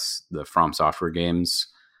 the From Software games.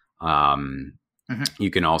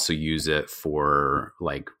 You can also use it for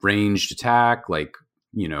like ranged attack, like,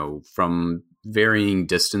 from varying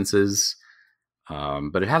distances.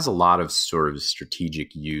 But it has a lot of sort of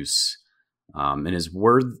strategic use and is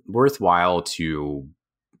worthwhile to,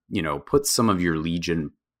 put some of your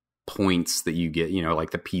Legion points that you get,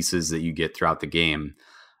 like the pieces that you get throughout the game,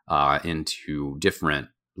 into different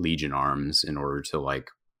Legion arms in order to like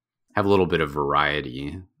have a little bit of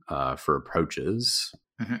variety for approaches.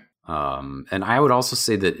 And I would also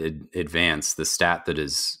say that advance, the stat that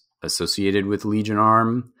is associated with Legion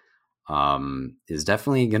arm, is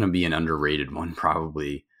definitely going to be an underrated one,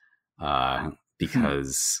 probably,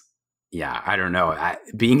 because I don't know,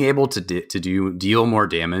 being able to deal more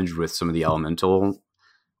damage with some of the elemental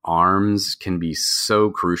arms can be so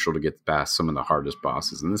crucial to get past some of the hardest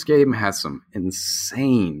bosses. And this game has some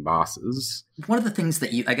insane bosses. One of the things that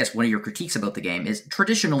I guess one of your critiques about the game is,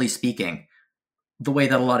 traditionally speaking, the way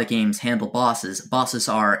that a lot of games handle bosses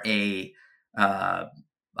are a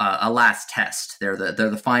last test. They're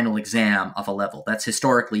the final exam of a level. That's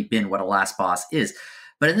historically been what a last boss is.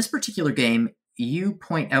 But in this particular game, you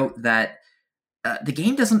point out that the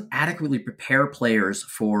game doesn't adequately prepare players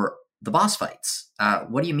for the boss fights.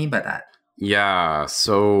 What do you mean by that? Yeah,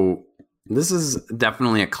 so this is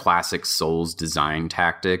definitely a classic Souls design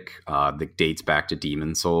tactic that dates back to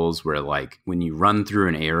Demon Souls, where like when you run through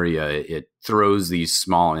an area, it throws these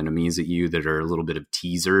small enemies at you that are a little bit of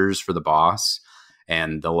teasers for the boss.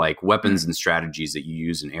 And the like weapons and strategies that you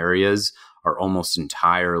use in areas are almost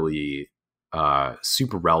entirely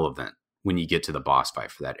super relevant when you get to the boss fight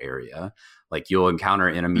for that area. Like you'll encounter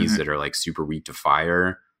enemies that are like super weak to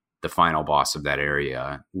fire. The final boss of that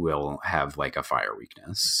area will have like a fire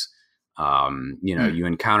weakness. You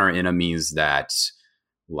encounter enemies that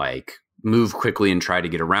like move quickly and try to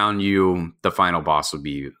get around you. The final boss would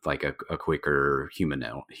be like a quicker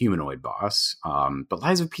humanoid boss. But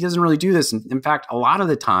Lies of P doesn't really do this. In fact, a lot of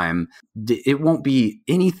the time, it won't be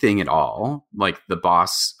anything at all. Like the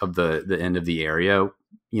boss of the end of the area,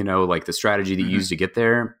 like the strategy that you use to get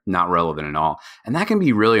there, not relevant at all. And that can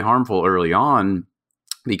be really harmful early on,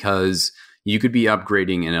 because you could be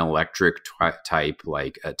upgrading an electric type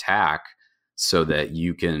like attack so that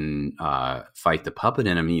you can fight the puppet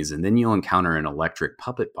enemies, and then you'll encounter an electric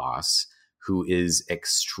puppet boss who is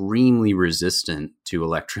extremely resistant to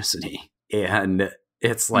electricity. And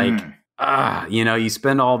it's like, you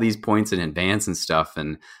spend all these points in advance and stuff,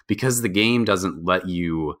 and because the game doesn't let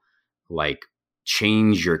you like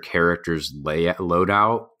change your character's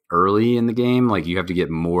loadout early in the game, like you have to get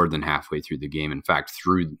more than halfway through the game. In fact,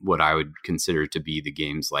 through what I would consider to be the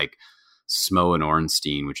games like Smo and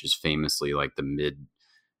Ornstein, which is famously like the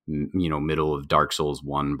middle of Dark Souls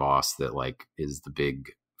 1 boss that like is the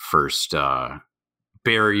big first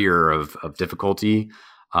barrier of difficulty.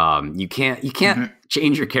 You can't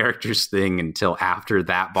change your character's thing until after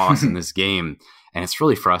that boss in this game, and it's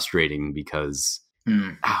really frustrating because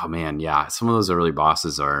oh man, yeah, some of those early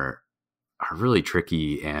bosses are really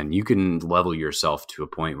tricky, and you can level yourself to a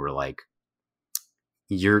point where like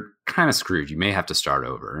you're kind of screwed. You may have to start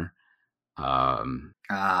over,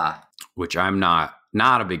 which I'm not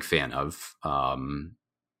a big fan of.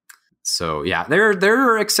 So yeah, there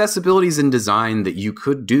are accessibilities in design that you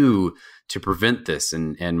could do to prevent this.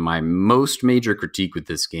 And my most major critique with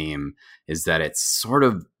this game is that it sort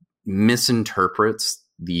of misinterprets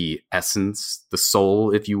the essence, the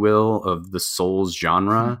soul, if you will, of the Souls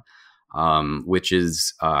genre. Which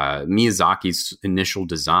is Miyazaki's initial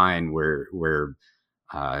design, where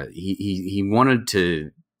he wanted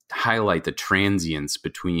to highlight the transience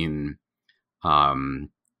between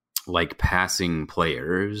like passing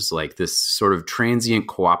players. Like this sort of transient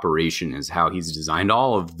cooperation is how he's designed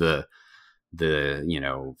all of the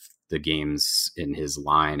games in his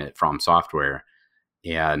line at From Software.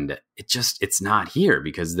 And it's not here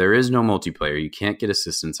because there is no multiplayer. You can't get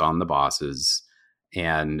assistance on the bosses.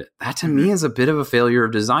 And that to me is a bit of a failure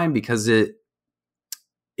of design, because it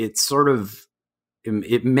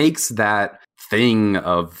makes that thing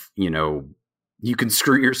of, you can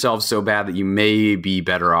screw yourself so bad that you may be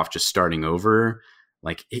better off just starting over.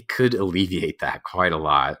 Like it could alleviate that quite a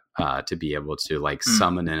lot, to be able to like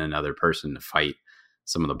summon in another person to fight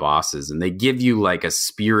some of the bosses. And they give you like a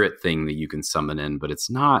spirit thing that you can summon in, but it's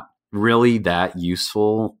not really that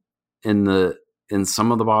useful in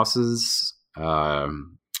some of the bosses.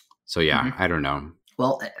 So yeah, I don't know.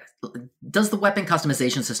 Well, does the weapon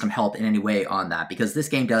customization system help in any way on that? Because this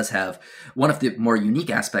game does have one of the more unique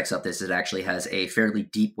aspects of this. It actually has a fairly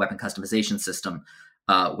deep weapon customization system,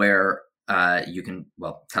 where you can,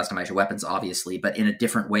 customize your weapons, obviously, but in a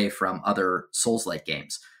different way from other Souls-like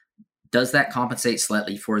games. Does that compensate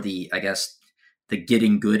slightly for the the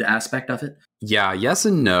getting good aspect of it? Yeah, yes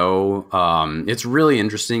and no. It's really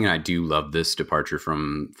interesting, and I do love this departure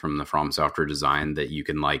from the From Software design that you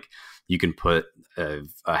can put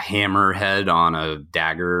a hammer head on a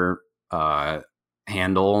dagger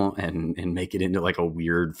handle and make it into like a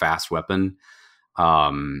weird fast weapon.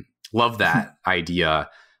 Love that idea.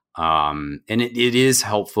 And it is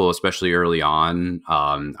helpful, especially early on.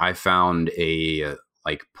 I found a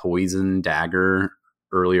like poison dagger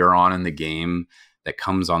earlier on in the game that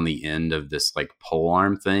comes on the end of this like pole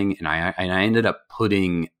arm thing. And I ended up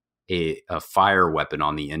putting a fire weapon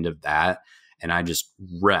on the end of that. And I just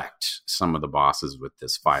wrecked some of the bosses with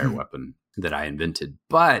this fire weapon that I invented.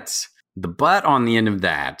 But the but on the end of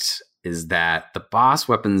that is that the boss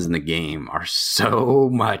weapons in the game are so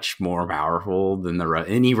much more powerful than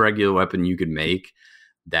any regular weapon you could make,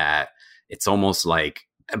 that it's almost like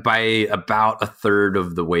by about a third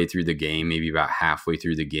of the way through the game, maybe about halfway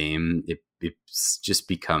through the game, it just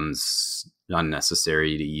becomes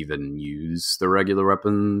unnecessary to even use the regular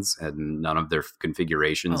weapons, and none of their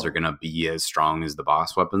configurations are going to be as strong as the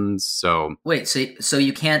boss weapons. So wait, so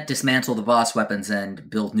you can't dismantle the boss weapons and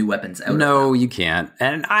build new weapons out of them? No, you can't.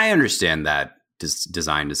 And I understand that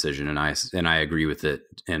design decision, and I agree with it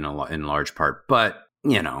in large part. But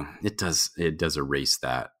you know, it does erase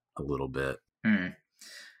that a little bit.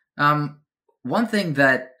 One thing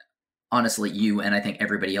that honestly you and I think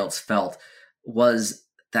everybody else felt was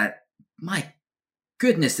that, my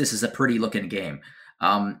goodness, this is a pretty looking game.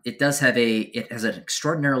 It has an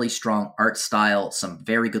extraordinarily strong art style, some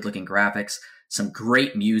very good looking graphics, some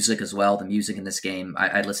great music as well. The music in this game,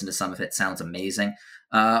 I listened to some of it, sounds amazing.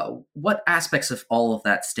 What aspects of all of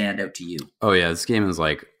that stand out to you? Oh yeah, this game is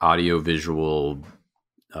like audio visual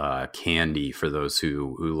candy for those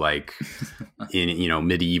who like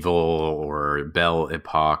medieval or Belle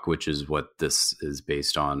Epoque, which is what this is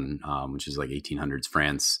based on, which is like 1800s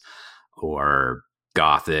France, or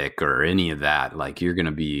Gothic or any of that. Like, you're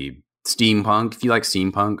gonna be steampunk. If you like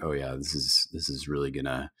steampunk, oh yeah, this is really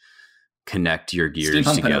gonna connect your gears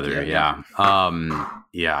Steampunk together. Pinocchio,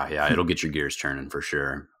 Yeah, it'll get your gears turning for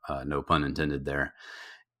sure. No pun intended there.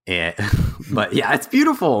 But yeah, it's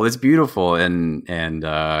beautiful. And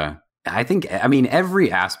I think, I mean,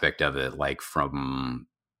 every aspect of it, like from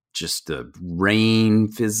just the rain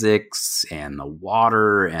physics and the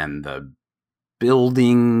water and the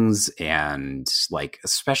buildings, and like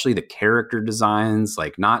especially the character designs,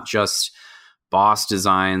 like not just boss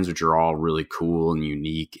designs, which are all really cool and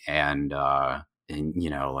unique, and you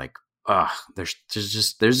know, like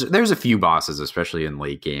there's a few bosses, especially in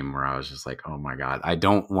late game, where I was just like, oh my god, I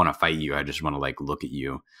don't want to fight you. I just want to like look at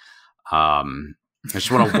you. I just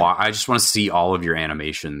want to I just want to see all of your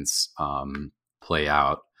animations play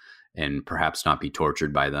out, and perhaps not be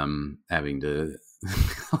tortured by them, having to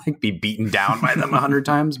like be beaten down by them 100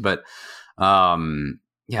 times. But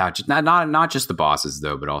yeah, just not just the bosses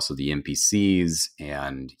though, but also the NPCs,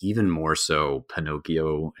 and even more so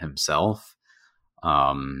Pinocchio himself.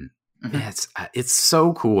 It's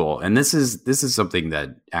so cool. And this is something that,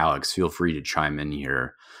 Alex, feel free to chime in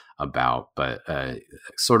here about, but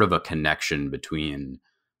sort of a connection between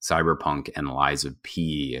Cyberpunk and Lies of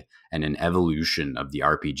P, and an evolution of the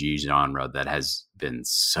RPG genre that has been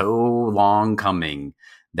so long coming,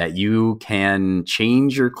 that you can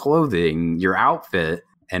change your clothing, your outfit,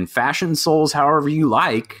 and fashion souls however you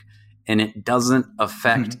like, and it doesn't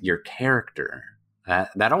affect your character.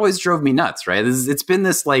 That always drove me nuts, right? It's been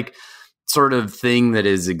this like sort of thing that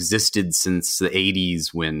has existed since the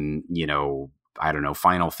 80s, when, you know, I don't know,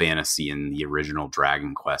 Final Fantasy and the original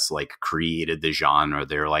Dragon Quest like created the genre.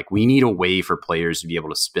 They're like, we need a way for players to be able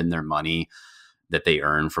to spend their money that they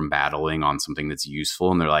earn from battling on something that's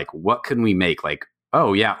useful. And they're like, what can we make? Like,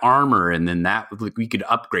 oh yeah, armor. And then that, like, we could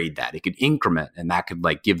upgrade that. It could increment, and that could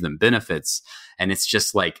like give them benefits. And it's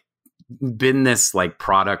just like been this like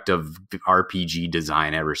product of RPG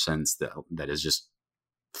design ever since, that has just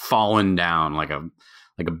fallen down like a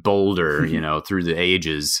boulder, you know, through the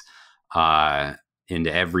ages,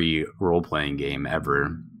 into every role-playing game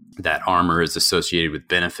ever. That armor is associated with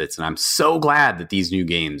benefits, and I'm so glad that these new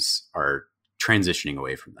games are transitioning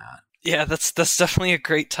away from that. Yeah, that's definitely a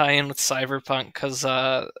great tie-in with Cyberpunk, because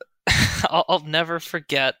I'll never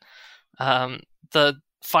forget the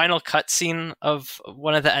final cutscene of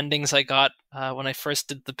one of the endings I got when I first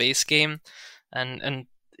did the base game, and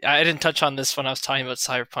I didn't touch on this when I was talking about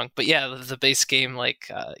Cyberpunk, but yeah, the base game,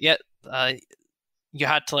 like, you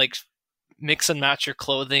had to like mix and match your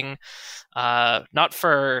clothing, not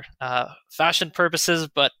for fashion purposes,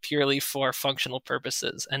 but purely for functional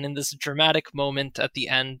purposes. And in this dramatic moment at the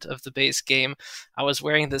end of the base game, I was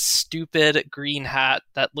wearing this stupid green hat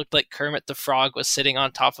that looked like Kermit the Frog was sitting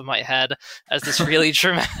on top of my head as this really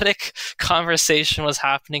dramatic conversation was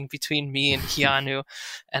happening between me and Keanu.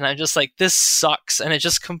 And I'm just like, this sucks. And it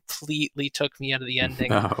just completely took me out of the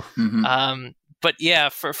ending. No. But yeah,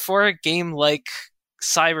 for a game like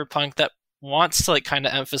Cyberpunk that wants to like kind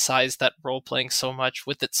of emphasize that role playing so much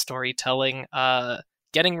with its storytelling,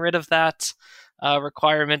 getting rid of that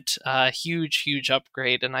requirement, huge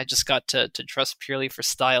upgrade, and I just got to trust purely for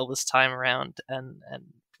style this time around, and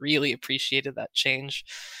really appreciated that change.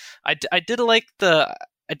 I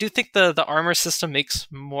do think the armor system makes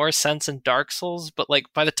more sense in Dark Souls, but like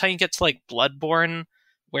by the time you get to like Bloodborne,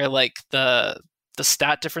 where like the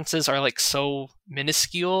stat differences are like so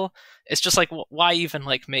minuscule, it's just like, why even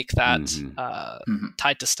like make that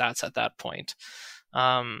tied to stats at that point?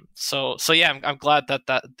 So yeah, I'm glad that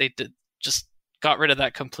they did just got rid of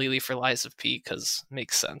that completely for Lies of P, because it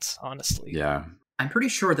makes sense, honestly. Yeah, I'm pretty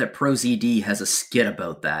sure that ProZD has a skit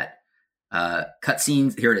about that.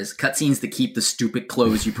 Cutscenes, here it is, cutscenes that keep the stupid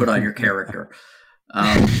clothes you put on your character.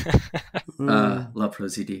 Love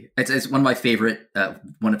ProZD. It's one of my favorite.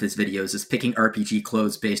 One of his videos is picking RPG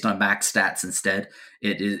clothes based on max stats instead.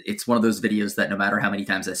 It's one of those videos that no matter how many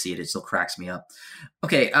times I see it, it still cracks me up.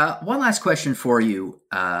 Okay, one last question for you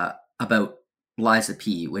about Lies of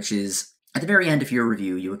P, which is at the very end of your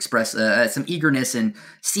review, you express some eagerness in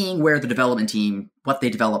seeing where the development team, what they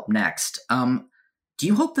develop next. Do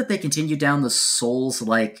you hope that they continue down the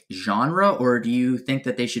Souls-like genre, or do you think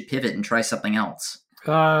that they should pivot and try something else?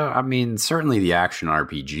 I mean, certainly the action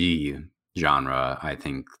RPG genre, I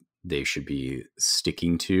think they should be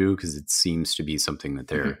sticking to, because it seems to be something that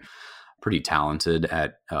they're pretty talented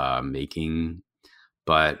at making.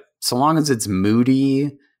 But so long as it's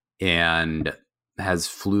moody and has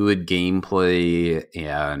fluid gameplay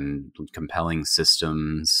and compelling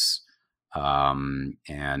systems and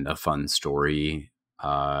a fun story,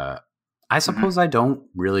 I suppose I don't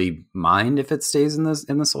really mind if it stays in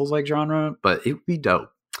the Souls-like genre, but it would be dope.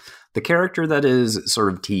 The character that is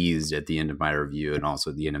sort of teased at the end of my review and also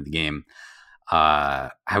at the end of the game, I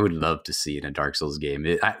would love to see in a Dark Souls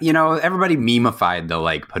game. Everybody memeified the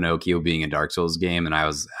like Pinocchio being a Dark Souls game, and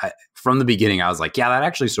from the beginning I was like, yeah, that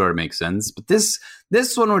actually sort of makes sense. But this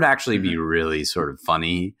one would actually be really sort of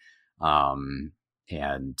funny, and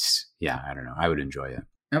yeah, I don't know, I would enjoy it.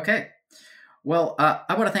 Okay. Well,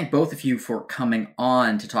 I want to thank both of you for coming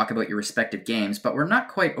on to talk about your respective games, but we're not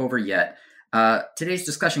quite over yet. Today's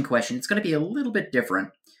discussion question, it's going to be a little bit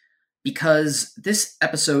different because this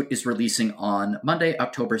episode is releasing on Monday,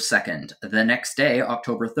 October 2nd. The next day,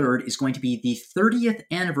 October 3rd, is going to be the 30th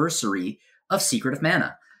anniversary of Secret of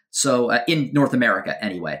Mana. So, in North America,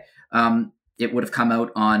 anyway. It would have come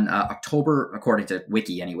out on October, according to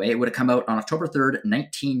Wiki anyway, it would have come out on October 3rd,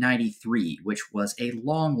 1993, which was a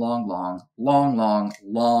long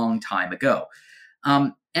time ago.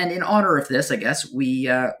 And in honor of this, I guess, we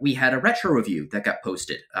had a retro review that got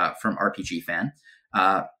posted from RPG Fan,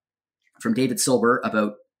 from David Silber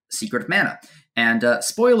about Secret of Mana. And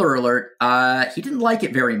spoiler alert, he didn't like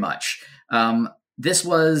it very much. This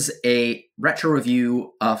was a retro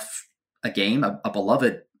review of a game, a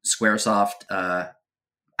beloved Squaresoft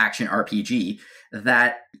action RPG,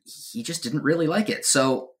 that he just didn't really like it.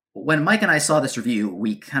 So when Mike and I saw this review,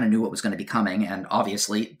 we kind of knew what was going to be coming, and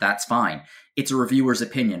obviously that's fine. It's a reviewer's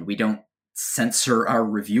opinion. We don't censor our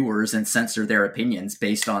reviewers and censor their opinions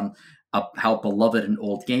based on how beloved an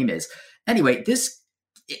old game is. Anyway,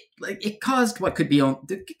 it caused what could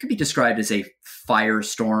be described as a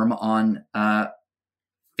firestorm on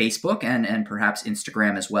Facebook and perhaps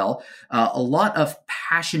Instagram as well. A lot of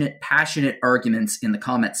passionate arguments in the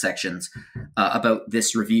comment sections about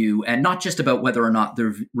this review, and not just about whether or not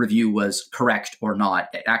the review was correct or not.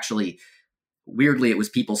 Actually, weirdly, it was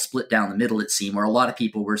people split down the middle, it seemed, where a lot of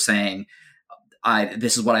people were saying,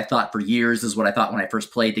 this is what I thought for years. This is what I thought when I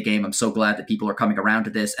first played the game. I'm so glad that people are coming around to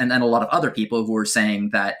this. And then a lot of other people who were saying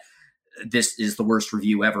that this is the worst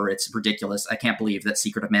review ever. It's ridiculous. I can't believe that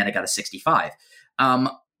Secret of Mana got a 65.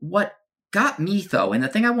 What got me, though, and the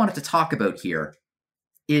thing I wanted to talk about here,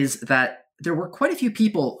 is that there were quite a few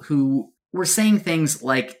people who were saying things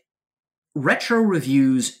like retro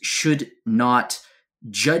reviews should not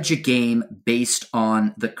judge a game based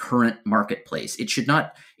on the current marketplace. It should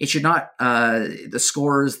not the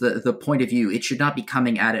scores, the point of view, it should not be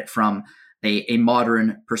coming at it from a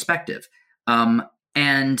modern perspective.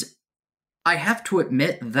 And I have to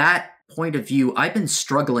admit that point of view, I've been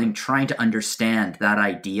struggling trying to understand that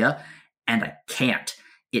idea. and I can't.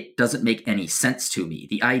 It doesn't make any sense to me.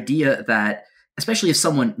 The idea that, especially if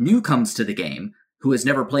someone new comes to the game who has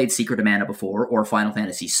never played Secret of Mana before, or Final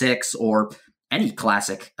Fantasy VI, or any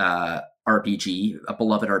classic RPG, a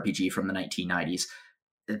beloved RPG from the 1990s,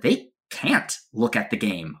 they can't look at the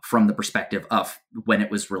game from the perspective of when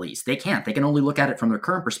it was released. They can't. They can only look at it from their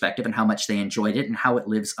current perspective and how much they enjoyed it and how it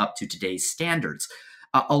lives up to today's standards.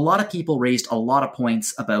 A lot of people raised a lot of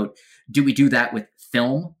points about, do we do that with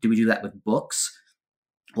film? Do we do that with books?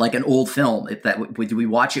 Like an old film, do we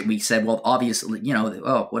watch it and we said, well, obviously,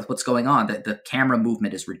 what's going on? The camera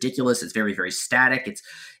movement is ridiculous. It's very, very static.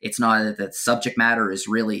 It's not, the subject matter is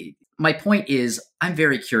really... My point is, I'm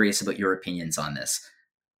very curious about your opinions on this.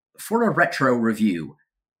 For a retro review,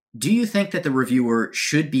 do you think that the reviewer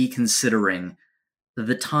should be considering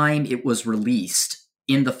the time it was released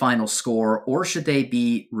in the final score, or should they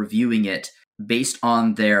be reviewing it based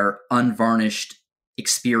on their unvarnished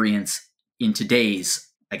experience in today's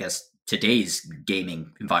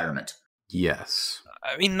gaming environment? Yes.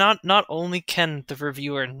 I mean, not only can the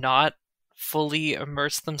reviewer not fully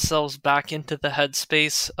immerse themselves back into the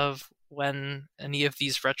headspace of when any of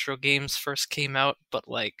these retro games first came out, but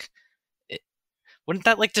wouldn't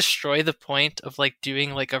that destroy the point of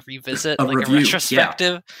doing a revisit, a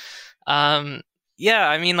retrospective? Yeah,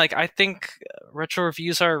 I mean, I think retro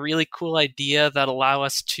reviews are a really cool idea that allow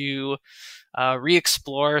us to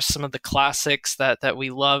re-explore some of the classics that we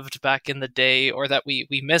loved back in the day, or that we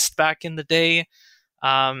missed back in the day,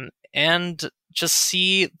 and just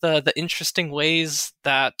see the interesting ways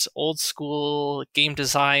that old school game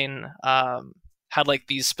design had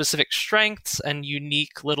these specific strengths and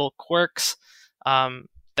unique little quirks and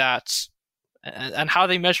how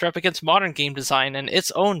they measure up against modern game design and its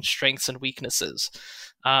own strengths and weaknesses.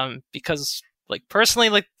 Because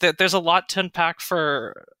personally, there's a lot to unpack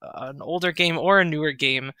for an older game or a newer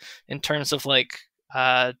game in terms of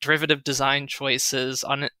derivative design choices,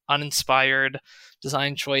 uninspired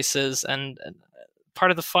design choices, and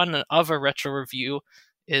part of the fun of a retro review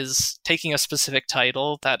is taking a specific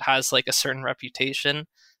title that has a certain reputation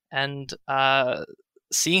and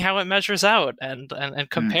seeing how it measures out and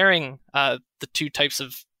comparing the two types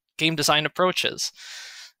of game design approaches.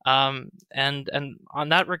 And on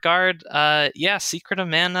that regard, Secret of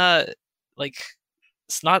Mana,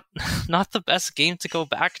 it's not the best game to go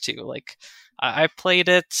back to. I played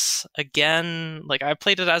it again, I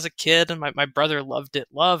played it as a kid, and my brother loved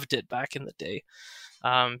it back in the day,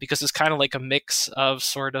 because it's kind of a mix of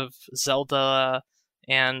sort of Zelda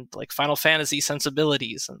and Final Fantasy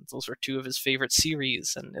sensibilities, and those were two of his favorite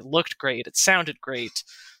series, and it looked great, it sounded great.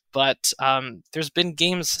 But there's been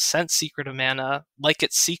games since Secret of Mana, like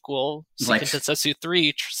its sequel, Seiken Densetsu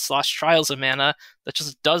 3 / Trials of Mana, that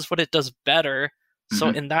just does what it does better. Mm-hmm. So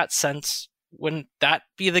in that sense, wouldn't that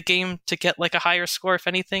be the game to get a higher score, if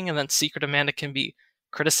anything? And then Secret of Mana can be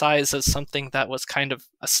criticized as something that was kind of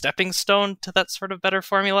a stepping stone to that sort of better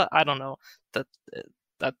formula? I don't know.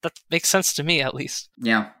 That makes sense to me, at least.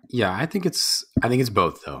 Yeah. Yeah, I think it's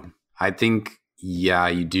both, though. I think,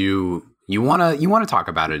 you do... You want to talk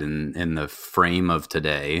about it in the frame of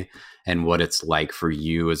today and what it's like for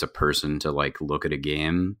you as a person to look at a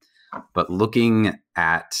game. But looking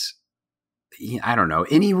at, I don't know,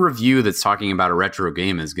 any review that's talking about a retro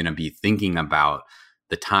game is going to be thinking about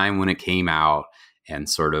the time when it came out and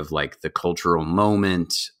sort of the cultural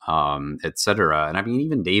moment, etc. And I mean,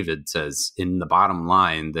 even David says in the bottom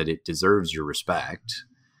line that it deserves your respect,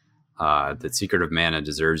 that Secret of Mana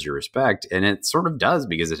deserves your respect. And it sort of does,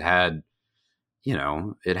 because it had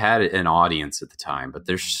an audience at the time, but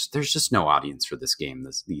there's just no audience for this game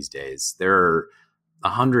these days. There are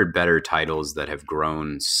 100 better titles that have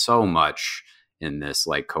grown so much in this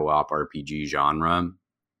co-op RPG genre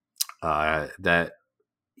that,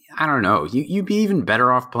 I don't know, you'd be even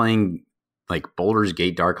better off playing Baldur's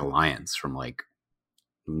Gate Dark Alliance from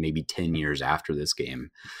maybe 10 years after this game.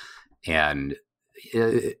 And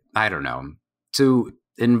I don't know, to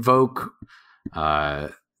invoke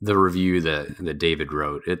the review that David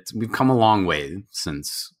wrote, we've come a long way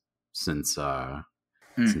since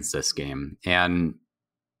this game. And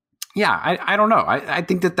I don't know. I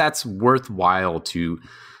think that's worthwhile to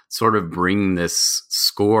sort of bring this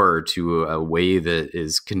score to a way that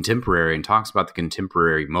is contemporary and talks about the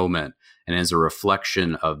contemporary moment and is a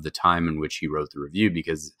reflection of the time in which he wrote the review,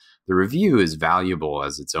 because the review is valuable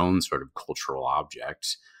as its own sort of cultural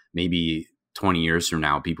object. Maybe 20 years from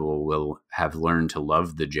now, people will have learned to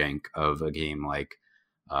love the jank of a game like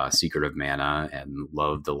Secret of Mana and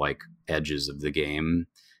love the edges of the game,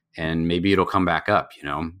 and maybe it'll come back up,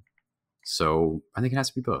 So I think it has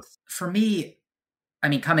to be both. For me, I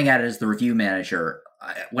mean, coming at it as the review manager,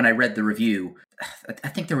 when I read the review, I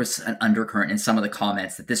think there was an undercurrent in some of the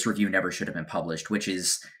comments that this review never should have been published, which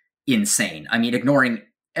is insane. I mean, ignoring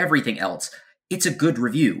everything else, it's a good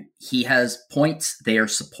review. He has points, they are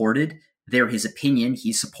supported. They're his opinion.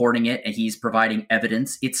 He's supporting it, and he's providing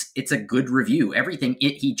evidence. It's a good review.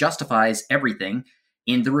 He justifies everything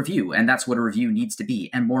in the review, and that's what a review needs to be.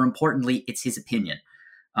 And more importantly, it's his opinion.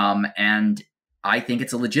 And I think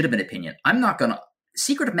it's a legitimate opinion.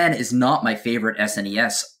 Secret of Mana is not my favorite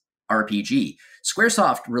SNES RPG.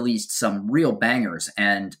 Squaresoft released some real bangers,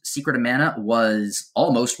 and Secret of Mana was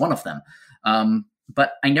almost one of them.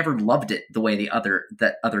 But I never loved it the way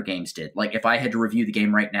that other games did. Like, if I had to review the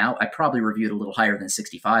game right now, I'd probably review it a little higher than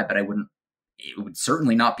 65, but it would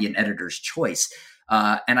certainly not be an editor's choice.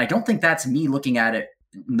 And I don't think that's me looking at it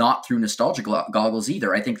not through nostalgia goggles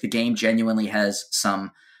either. I think the game genuinely has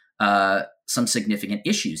some significant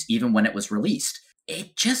issues, even when it was released.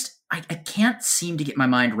 I can't seem to get my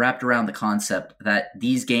mind wrapped around the concept that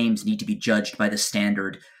these games need to be judged by the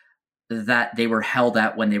standard that they were held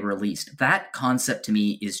at when they were released. That concept to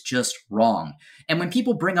me is just wrong. And when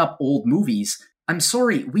people bring up old movies, I'm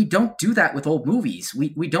sorry, we don't do that with old movies.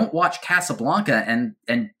 We don't watch Casablanca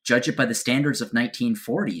and judge it by the standards of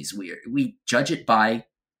 1940s. We judge it by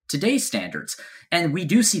today's standards. And we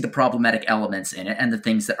do see the problematic elements in it and the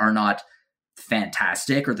things that are not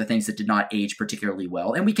fantastic or the things that did not age particularly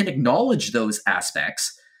well. And we can acknowledge those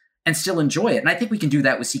aspects and still enjoy it. And I think we can do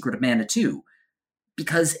that with Secret of Mana too.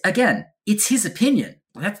 Because, again, it's his opinion.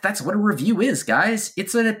 That's what a review is, guys.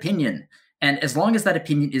 It's an opinion. And as long as that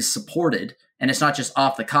opinion is supported, and it's not just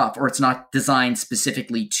off the cuff, or it's not designed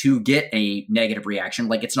specifically to get a negative reaction,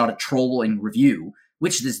 like it's not a trolling review,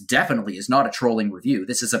 which this definitely is not a trolling review.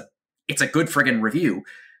 It's a good friggin' review.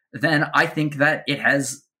 Then I think that it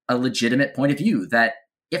has a legitimate point of view that,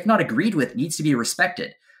 if not agreed with, needs to be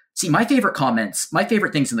respected. See, my favorite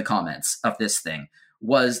things in the comments of this thing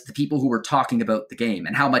was the people who were talking about the game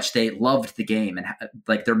and how much they loved the game and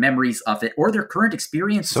like their memories of it or their current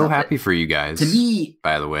experience. So happy for you guys. To me,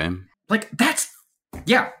 by the way, like that's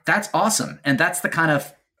awesome. And that's the kind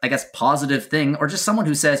of, I guess, positive thing, or just someone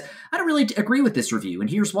who says, I don't really agree with this review and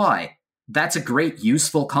here's why. That's a great,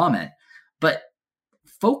 useful comment. But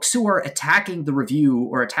folks who are attacking the review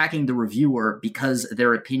or attacking the reviewer because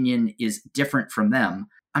their opinion is different from them,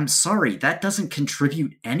 I'm sorry, that doesn't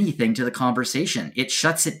contribute anything to the conversation. It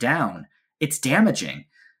shuts it down. It's damaging.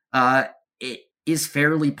 It is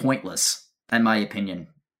fairly pointless, in my opinion.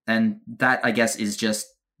 And that, I guess, is just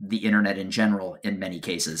the internet in general in many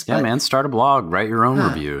cases. Yeah, man, start a blog, write your own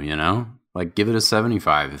review, Like, give it a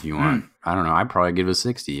 75 if you want. I don't know, I'd probably give it a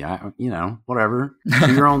 60. Whatever.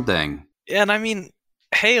 Do your own thing. Yeah, and I mean,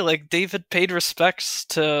 hey, like, David paid respects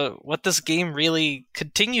to what this game really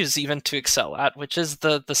continues even to excel at, which is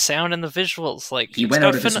the sound and the visuals. Like, he went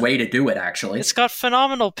out of his way to do it, actually. It's got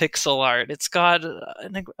phenomenal pixel art. It's got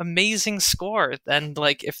an amazing score. And,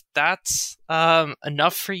 like, if that's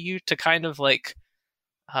enough for you to kind of, like,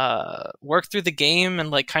 work through the game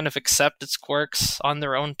and, like, kind of accept its quirks on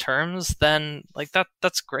their own terms, then, like,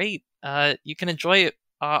 that's great. You can enjoy it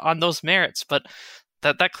on those merits, but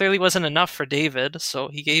that clearly wasn't enough for David, so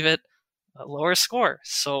he gave it a lower score.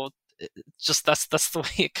 So just that's the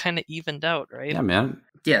way it kind of evened out, right? Yeah, man.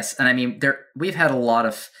 Yes, and I mean, there have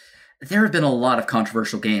been a lot of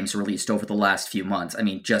controversial games released over the last few months. I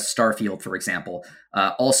mean, just Starfield, for example,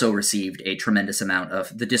 also received a tremendous amount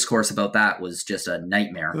of the discourse about that was just a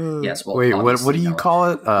nightmare. Yes. Well, wait, what do you call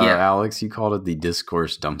it, Alex? You called it the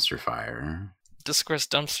discourse dumpster fire. Discourse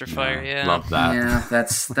dumpster fire. Yeah, love that. Yeah,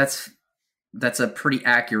 that's a pretty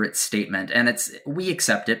accurate statement, and we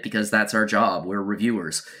accept it because that's our job. We're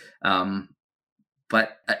reviewers.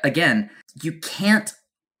 But again, you can't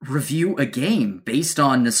review a game based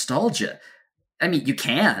on nostalgia. I mean, you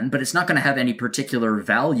can, but it's not going to have any particular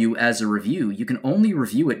value as a review. You can only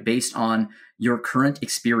review it based on your current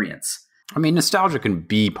experience. I mean, nostalgia can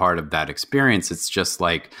be part of that experience. It's just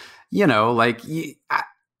like,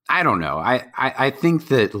 I don't know. I think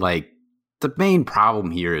that, like, the main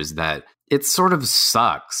problem here is that it sort of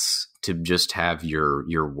sucks to just have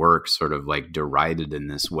your work sort of like derided in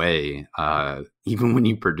this way, even when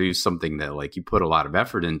you produce something that, like, you put a lot of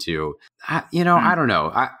effort into. I don't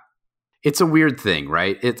know. It's a weird thing,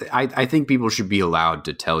 right? I think people should be allowed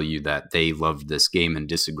to tell you that they loved this game and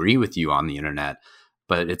disagree with you on the internet.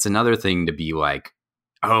 But it's another thing to be like,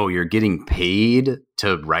 oh, you're getting paid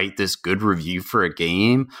to write this good review for a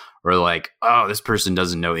game, or like, oh, this person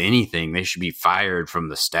doesn't know anything, they should be fired from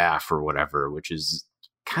the staff or whatever, which is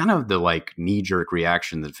kind of the, like, knee-jerk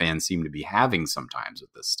reaction that fans seem to be having sometimes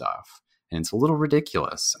with this stuff. And it's a little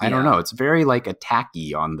ridiculous. I don't know. It's very, like,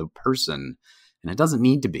 attacky on the person And it doesn't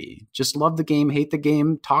need to be. Just love the game, hate the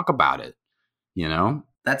game, talk about it, you know?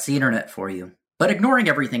 That's the internet for you. But ignoring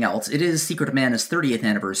everything else, it is Secret of Mana's 30th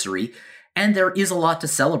anniversary, and there is a lot to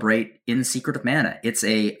celebrate in Secret of Mana. It's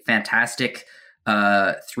a fantastic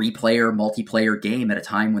 3-player multiplayer game at a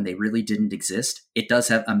time when they really didn't exist. It does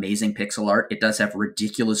have amazing pixel art. It does have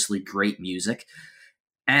ridiculously great music.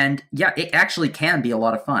 And yeah, it actually can be a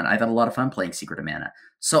lot of fun. I've had a lot of fun playing Secret of Mana.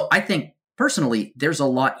 So I think, personally, there's a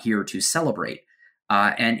lot here to celebrate.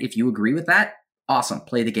 And if you agree with that, awesome,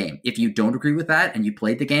 play the game. If you don't agree with that and you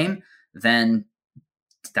played the game, then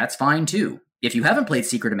that's fine too. If you haven't played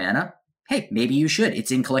Secret of Mana, hey, maybe you should.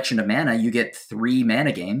 It's in Collection of Mana. You get 3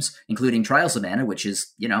 mana games, including Trials of Mana, which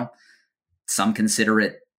is, some consider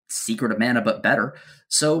it Secret of Mana, but better.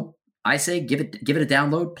 So I say give it a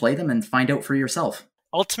download, play them, and find out for yourself.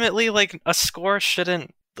 Ultimately, a score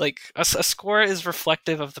shouldn't, a score is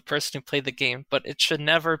reflective of the person who played the game, but it should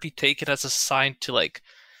never be taken as a sign to,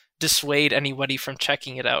 dissuade anybody from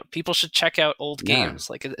checking it out. People should check out old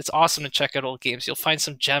games. It's awesome to check out old games. You'll find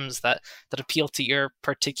some gems that appeal to your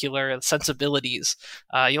particular sensibilities.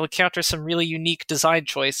 You'll encounter some really unique design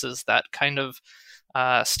choices that kind of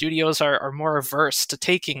studios are more averse to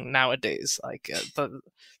taking nowadays. The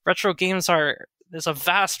retro games there's a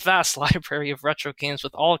vast library of retro games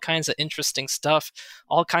with all kinds of interesting stuff,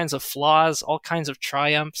 all kinds of flaws, all kinds of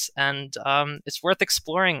triumphs, and it's worth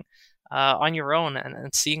exploring on your own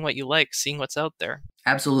and seeing what you like, seeing what's out there.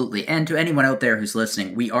 Absolutely. And to anyone out there who's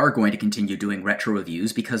listening, we are going to continue doing retro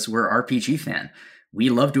reviews because we're RPG fan. We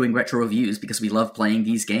love doing retro reviews because we love playing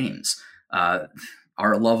these games. Our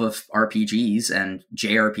love of RPGs and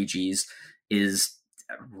JRPGs is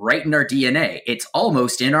right in our DNA. It's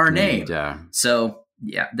almost in our name. Yeah. So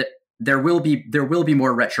yeah, there will be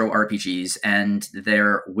more retro RPGs, and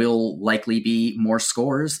there will likely be more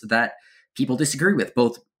scores that people disagree with,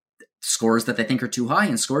 both scores that they think are too high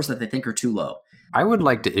and scores that they think are too low. I would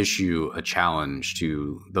like to issue a challenge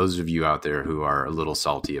to those of you out there who are a little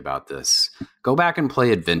salty about this. Go back and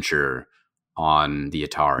play Adventure on the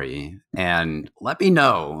Atari and let me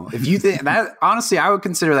know if you think that. Honestly, I would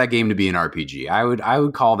consider that game to be an RPG. I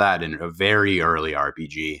would call that a very early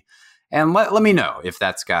RPG. And let me know if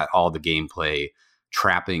that's got all the gameplay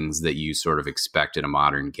trappings that you sort of expect in a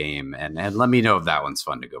modern game. And let me know if that one's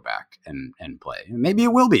fun to go back and play. Maybe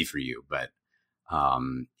it will be for you, but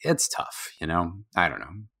it's tough, I don't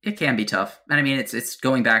know. It can be tough. And I mean, it's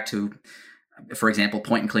going back to, for example,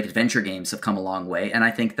 point and click adventure games have come a long way. And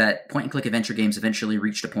I think that point and click adventure games eventually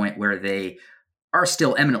reached a point where they are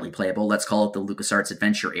still eminently playable. Let's call it the LucasArts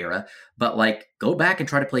adventure era. But go back and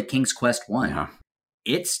try to play King's Quest 1. Yeah.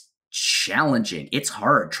 It's challenging. It's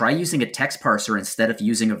hard. Try using a text parser instead of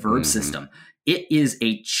using a verb system. It is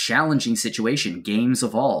a challenging situation. Games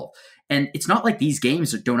evolve. And it's not like these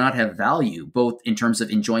games do not have value, both in terms of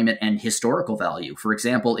enjoyment and historical value. For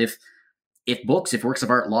example, if works of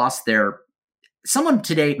art lost someone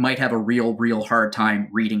today might have a real hard time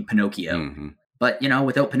reading Pinocchio. Mm-hmm. But,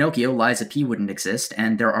 without Pinocchio, Liza P. wouldn't exist.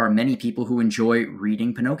 And there are many people who enjoy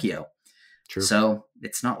reading Pinocchio. True. So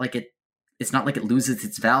it's not like it loses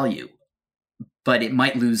its value, but it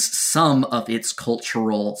might lose some of its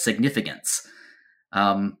cultural significance.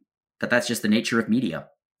 But that's just the nature of media.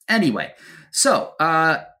 Anyway, so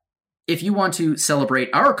if you want to celebrate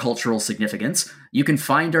our cultural significance, you can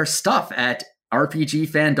find our stuff at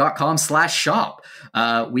rpgfan.com/shop.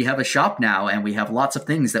 We have a shop now, and we have lots of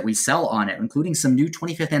things that we sell on it, including some new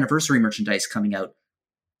 25th anniversary merchandise coming out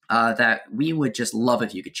that we would just love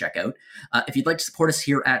if you could check out. If you'd like to support us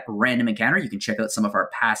here at Random Encounter, you can check out some of our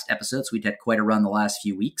past episodes. We've had quite a run the last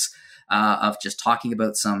few weeks of just talking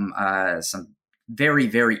about some very,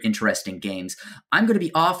 very interesting games. I'm going to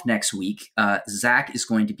be off next week. Zach is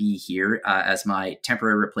going to be here as my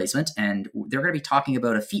temporary replacement, and they're going to be talking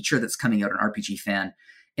about a feature that's coming out on RPG Fan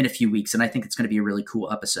in a few weeks, and I think it's going to be a really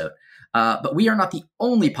cool episode. But we are not the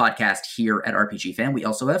only podcast here at RPG Fan. We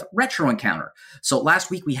also have Retro Encounter. So last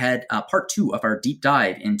week we had part 2 of our deep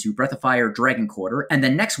dive into Breath of Fire Dragon Quarter, and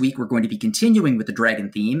then next week we're going to be continuing with the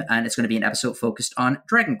Dragon theme, and it's going to be an episode focused on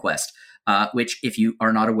Dragon Quest. Which, if you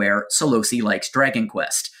are not aware, Solosi likes Dragon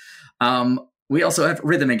Quest. We also have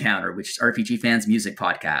Rhythm Encounter, which is RPG Fan's music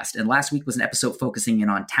podcast. And last week was an episode focusing in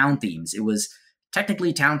on town themes. It was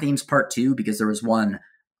technically Town Themes Part 2 because there was one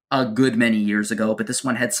a good many years ago, but this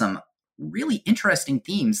one had some really interesting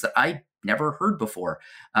themes that I never heard before.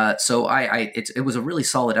 So it was a really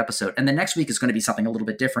solid episode. And the next week is going to be something a little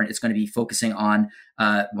bit different. It's going to be focusing on,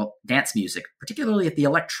 dance music, particularly at the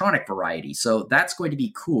electronic variety. So that's going to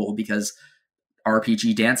be cool because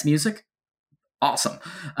RPG dance music, Awesome.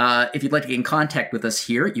 If you'd like to get in contact with us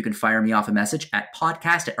here, you can fire me off a message at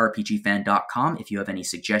podcast@rpgfan.com. If you have any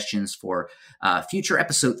suggestions for future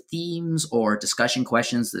episode themes or discussion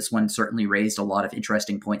questions, this one certainly raised a lot of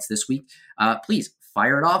interesting points this week. Please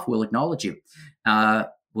fire it off. We'll acknowledge you.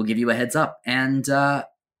 We'll give you a heads up. And if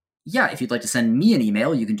you'd like to send me an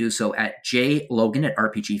email, you can do so at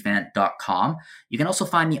jlogan@rpgfan.com. You can also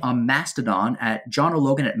find me on Mastodon at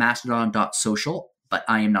johnologan@mastodon.social. But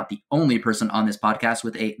I am not the only person on this podcast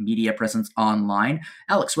with a media presence online.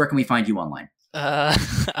 Alex, where can we find you online?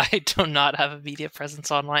 I do not have a media presence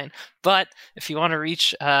online, but if you want to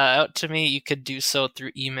reach out to me, you could do so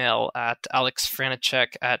through email at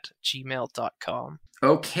alexfranacek@gmail.com.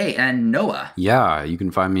 Okay, and Noah? Yeah, you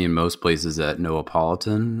can find me in most places at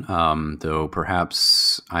Noahpolitan, though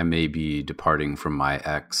perhaps I may be departing from my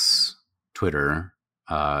ex Twitter,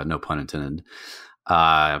 no pun intended,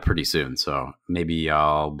 pretty soon. So maybe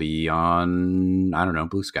I'll be on, I don't know,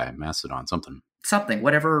 Blue Sky, Mastodon, something,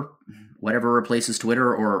 whatever replaces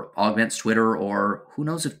Twitter or augments Twitter, or who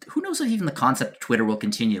knows if even the concept of Twitter will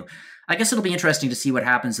continue. I guess it'll be interesting to see what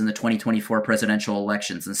happens in the 2024 presidential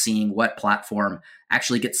elections and seeing what platform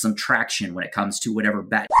actually gets some traction when it comes to whatever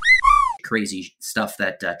crazy stuff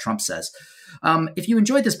that Trump says. If you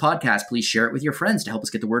enjoyed this podcast, please share it with your friends to help us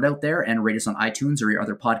get the word out there, and rate us on iTunes or your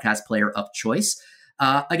other podcast player of choice.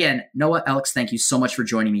 Again, Noah, Alex, thank you so much for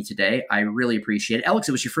joining me today. I really appreciate it. Alex,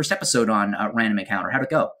 it was your first episode on Random Encounter. How'd it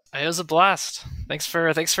go? It was a blast. Thanks for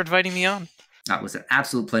inviting me on. It was an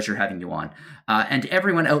absolute pleasure having you on. And to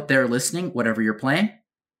everyone out there listening, whatever you're playing,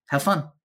 have fun.